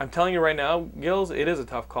 I'm telling you right now, Gills, it is a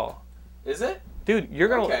tough call. Is it? Dude, you're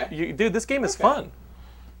gonna dude, this game is fun.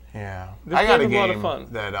 Yeah. This I got a game is a lot of game fun.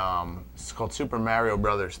 that it's called Super Mario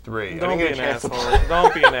Brothers 3. Don't be an asshole.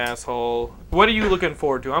 Don't be an asshole. What are you looking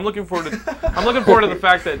forward to? I'm looking forward to the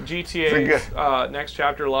fact that GTA's next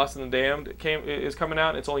chapter, Lost in the Damned, is coming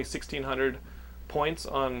out. It's only 1,600 points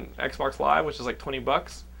on Xbox Live, which is like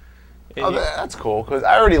 $20. Oh, that's cool, because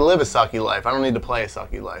I already live a sucky life. I don't need to play a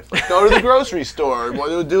sucky life. Like, go to the grocery store,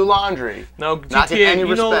 do laundry. No, Not GTA, get any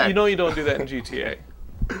respect. you know you don't do that in GTA.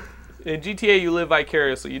 In GTA, you live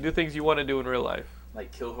vicariously. You do things you want to do in real life.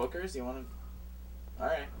 Like kill hookers? You want to...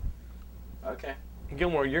 Alright. Okay.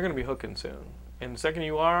 Gilmore, you're going to be hooking soon. And the second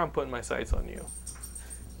you are, I'm putting my sights on you.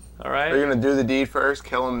 Alright? Are you going to do the deed first,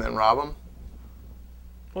 kill him, then rob him?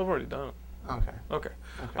 Well, I've already done it. Okay.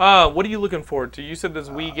 What are you looking forward to? You said this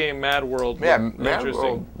Wii game Mad World. Yeah, Mad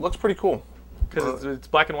World looks pretty cool. Because it's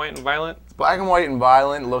black and white and violent? It's black and white and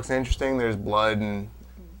violent. It looks interesting. There's blood and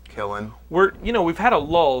killing. We've had a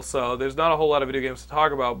lull, so there's not a whole lot of video games to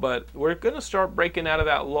talk about, but we're going to start breaking out of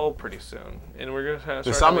that lull pretty soon. And we're going to start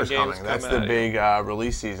The summer's having games coming. That's the big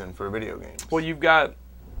release season for video games. Well, you've got,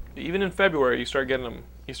 even in February, you start getting them.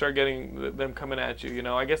 You start getting them coming at you. You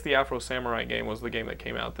know, I guess the Afro Samurai game was the game that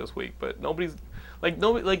came out this week, but nobody like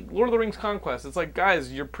Lord of the Rings Conquest. It's like,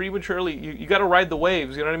 guys, you're prematurely. You got to ride the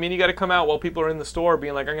waves. You know what I mean? You got to come out while people are in the store,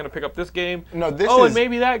 being like, I'm going to pick up this game. No, and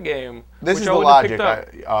maybe that game. This is the logic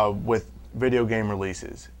with video game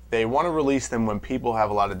releases. They want to release them when people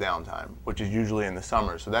have a lot of downtime, which is usually in the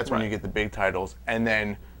summer. So that's when you get the big titles, and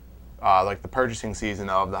then like the purchasing season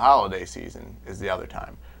of the holiday season is the other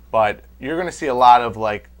time. But you're going to see a lot of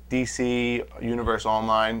like DC Universe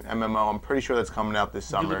Online MMO. I'm pretty sure that's coming out this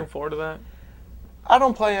summer. You looking forward to that? I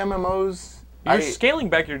don't play MMOs. You're scaling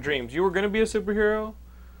back your dreams. You were going to be a superhero,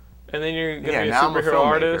 and then you're going to be a superhero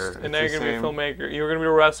artist, and now you're going to be a filmmaker. You were going to be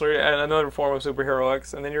a wrestler and another form of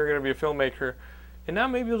superheroics, and then you're going to be a filmmaker, and now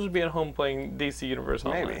maybe you'll just be at home playing DC Universe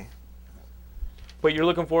Online. Maybe. But you're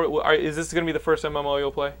looking forward. Is this going to be the first MMO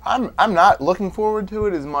you'll play? I'm not looking forward to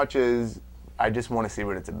it as much as I just want to see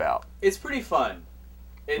what it's about. It's pretty fun.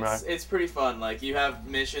 It's pretty fun. Like, you have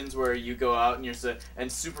missions where you go out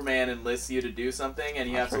and Superman enlists you to do something, and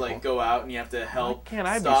you have to like go out and you have to help. Why can't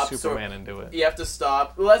I be Superman and do it? You have to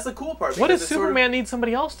stop. Well, that's the cool part. What does Superman need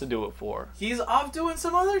somebody else to do it for? He's off doing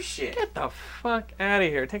some other shit. Get the fuck out of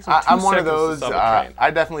here. It takes him 2 seconds I'm one of those. to sub-train.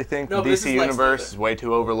 I definitely think the DC Universe is way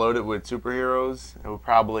too overloaded with superheroes.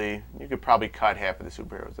 You could probably cut half of the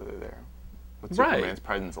superheroes that are there. With Superman's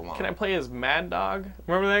presence alone. Can I play as Mad Dog?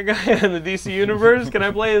 Remember that guy in the DC Universe? Can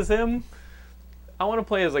I play as him? I want to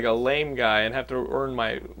play as like a lame guy and have to earn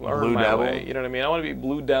my way. You know what I mean? I want to be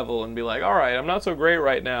Blue Devil and be like, all right, I'm not so great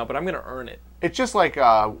right now, but I'm going to earn it. It's just like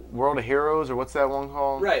World of Heroes, or what's that one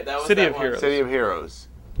called? Right, that was City of Heroes. City of Heroes.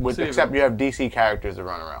 Except you have DC characters to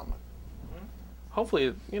run around with.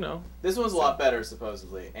 Hopefully, you know. This one's a lot better,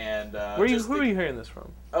 supposedly. And who are you hearing this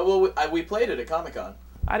from? We played it at Comic-Con.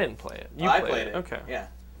 I didn't play it. I played it. Okay. Yeah.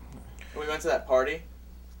 We went to that party,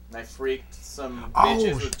 and I freaked some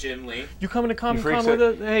bitches with Jim Lee. You coming to Comic-Con with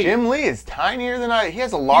us? Hey. Jim Lee is tinier than I. He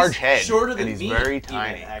has a large head. Shorter than and he's me, very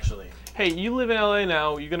tiny. even, actually. Hey, you live in LA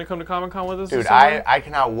now. You gonna come to Comic-Con with us? Dude, I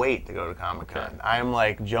cannot wait to go to Comic-Con. Okay. I am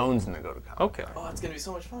like jonesing to go to Comic-Con. Okay. Oh, it's gonna be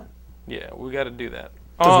so much fun. Yeah, we got to do that.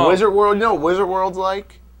 Does Wizard World? You know what Wizard World's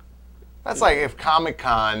like? That's like if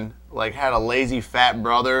Comic-Con like had a lazy fat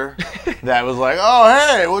brother that was like, oh,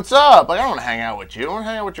 hey, what's up? Like, I don't want to hang out with you. I want to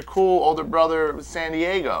hang out with your cool older brother in San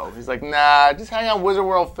Diego. He's like, nah, just hang out in Wizard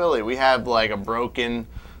World Philly. We have like a broken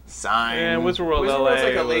sign. Yeah, Wizard World's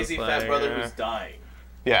like a lazy fat brother who's dying.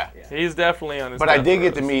 Yeah. He's definitely on his But I did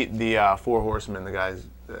get to meet the Four Horsemen, the guys,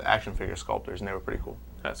 the action figure sculptors, and they were pretty cool.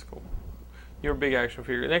 That's cool. You're a big action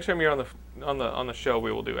figure. Next time you're on the show,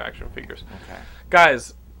 we will do action figures. Okay.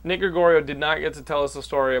 Guys, Nick Gregorio did not get to tell us a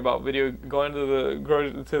story about going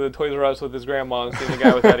to the Toys R Us with his grandma and seeing the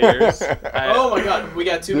guy without ears. Oh my God, we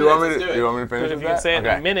got 2 minutes. Do you want me to finish if you can say it in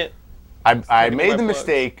a minute. I made the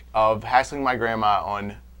mistake of hassling my grandma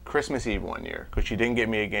on Christmas Eve one year because she didn't get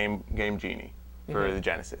me a Game Genie for the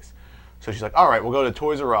Genesis. So she's like, all right, we'll go to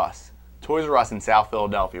Toys R Us. Toys R Us in South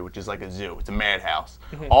Philadelphia, which is like a zoo. It's a madhouse.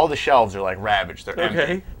 All the shelves are like ravaged. They're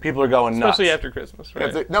empty. People are going nuts. Especially after Christmas,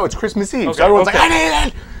 right? No, it's Christmas Eve. Okay, So everyone's like, I need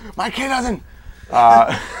it! My kid doesn't.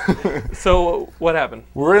 So what happened?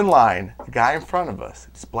 We're in line. The guy in front of us,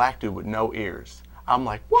 this black dude with no ears. I'm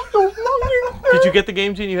like, what the Did you get the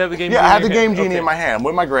Game Genie? You have the Game Genie? Yeah, I have the in your Game hand? Genie in my hand. I'm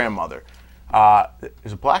with my grandmother.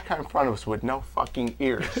 There's a black guy in front of us with no fucking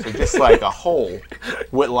ears. So just like a hole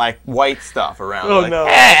with like white stuff around. Oh like, no,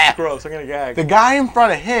 that's gross. I'm gonna gag. The guy in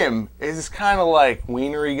front of him is this kind of like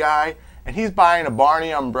wienery guy, and he's buying a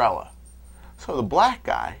Barney umbrella. So the black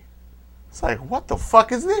guy, it's like, what the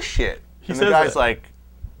fuck is this shit? And the guy's like,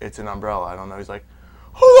 it's an umbrella. I don't know. He's like,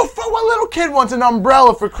 who the fuck? What little kid wants an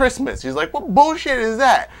umbrella for Christmas? He's like, what bullshit is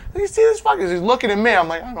that? You see this fucker? He's looking at me. I'm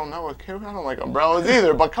like, I don't know, kid. I don't like umbrellas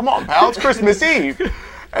either. But come on, pal. It's Christmas Eve.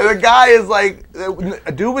 And the guy is like,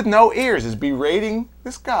 a dude with no ears is berating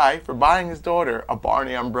this guy for buying his daughter a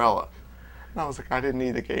Barney umbrella. And I was like, I didn't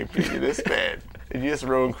need the Game Genie this bad. You just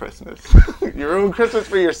ruined Christmas. You ruined Christmas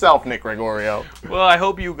for yourself, Nick Gregorio. Well, I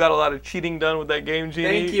hope you got a lot of cheating done with that Game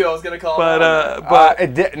Genie. Thank you. I was gonna call. But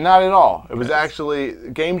it did not at all. It was actually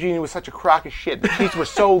Game Genie was such a crock of shit. The cheats were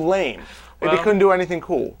so lame. They couldn't do anything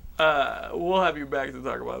cool. We'll have you back to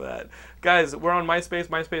talk about that, guys. We're on MySpace,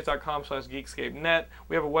 myspace.com/geekscape.net.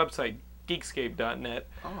 We have a website, geekscape.net.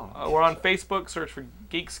 We're on Facebook. Search for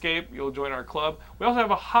Geekscape. You'll join our club. We also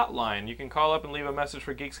have a hotline. You can call up and leave a message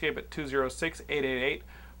for Geekscape at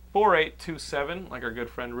 206-888-4827, like our good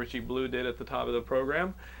friend Richie Blue did at the top of the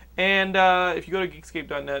program. And if you go to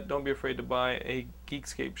geekscape.net, don't be afraid to buy a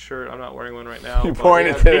Geekscape shirt. I'm not wearing one right now. You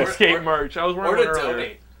pointed to Geekscape merch. I was wearing one earlier.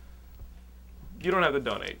 Donate. You don't have to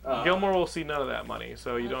donate. Gilmore will see none of that money,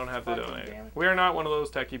 so you don't have to donate. We are not one of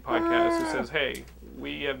those techie podcasts who says, hey,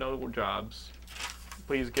 we have no jobs.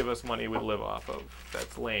 Please give us money we live off of.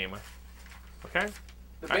 That's lame. Okay?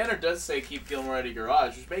 The banner does say keep Gilmore at a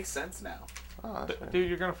garage, which makes sense now. Dude,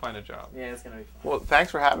 you're going to find a job. Yeah, it's going to be fun. Well,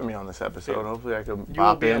 thanks for having me on this episode. Dude, hopefully I can you will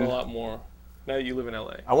pop be in. on a lot more now that you live in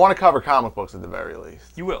LA. I want to cover comic books at the very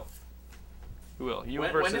least. You will. You will.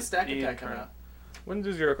 When does Stack Attack come out? When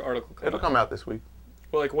does your article come out? It'll come out this week.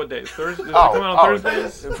 Well, like what days? Thursday? Does it come out on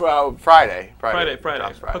Thursdays? Friday. Friday.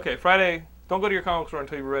 Okay, Friday. Don't go to your comic store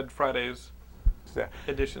until you read Friday's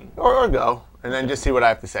edition. Or go, and then just see what I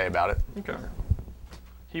have to say about it. Okay.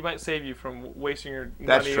 He might save you from wasting your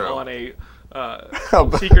That's money true. on a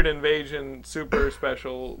Secret Invasion super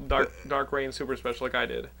special, Dark Reign super special like I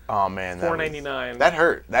did. Oh man, $4.99. That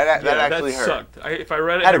hurt. That actually hurt. Sucked. If I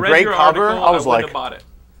read it, Had a I read great your cover. article, I was wouldn't like, have bought it.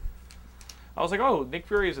 I was like, oh, Nick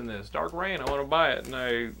Fury's in this. Dark Reign, I want to buy it. And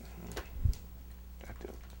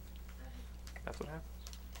that's what happens.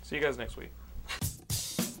 See you guys next week.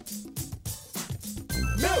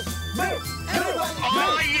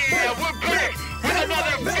 Oh yeah, we're back with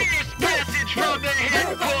another fierce passage from the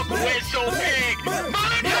hit book Whistle Pig.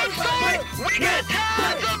 Monotone story, we got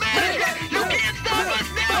tons of magic. You can't stop us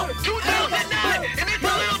now. 2009, and it's a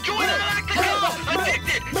little joint that I like to call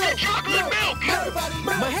Addicted to Chocolate Milk.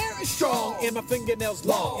 My hair is strong and my fingernails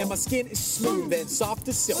long and my skin is smooth and soft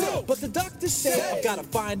as silk. But the doctors say I've got to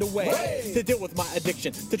find a way to deal with my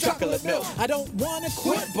addiction to chocolate milk. I don't want to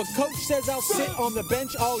quit, but coach says I'll sit on the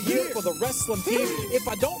bench all year for the wrestling team if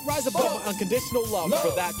I don't rise above my unconditional love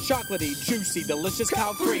for that chocolatey, juicy, delicious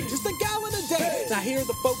cow cream. Just a gallon a day. I hear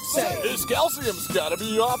the folks say this calcium's gotta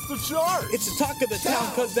be off the chart. it's the talk of the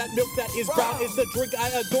town, cause that milk that is brown is the drink I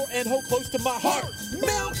adore and hold close to my heart.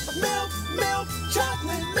 Milk, milk, milk,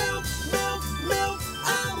 chocolate milk, milk, milk.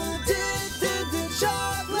 I'm addicted to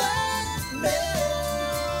chocolate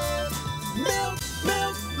milk. Milk,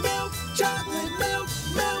 milk, milk, chocolate milk,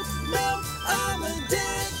 milk, milk. I'm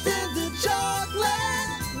addicted to chocolate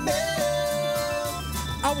milk.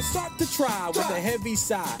 I will start to try with a heavy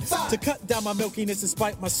sigh to cut down my milkiness and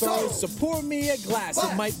spite my sorrows. So pour me a glass,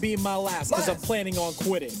 it might be my last, cause I'm planning on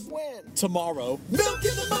quitting tomorrow. Milk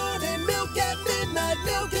in the morning, milk at midnight,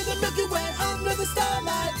 milk in the Milky Way under the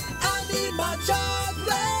starlight. I need my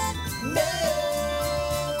chocolate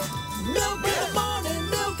milk. Milk in the morning,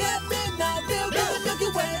 milk at midnight, milk in the Milky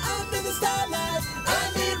Way under the starlight.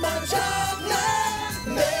 I need my chocolate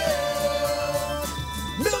milk.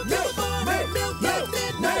 Milk in the morning, milk at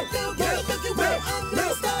midnight, milk in the Milky Way under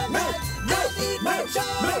the starlight. I need my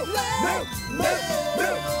chocolate milk.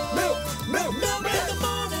 Milk in the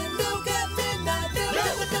morning, milk at midnight, milk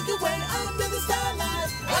in the Milky Way under the starlight.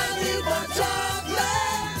 I need my chocolate.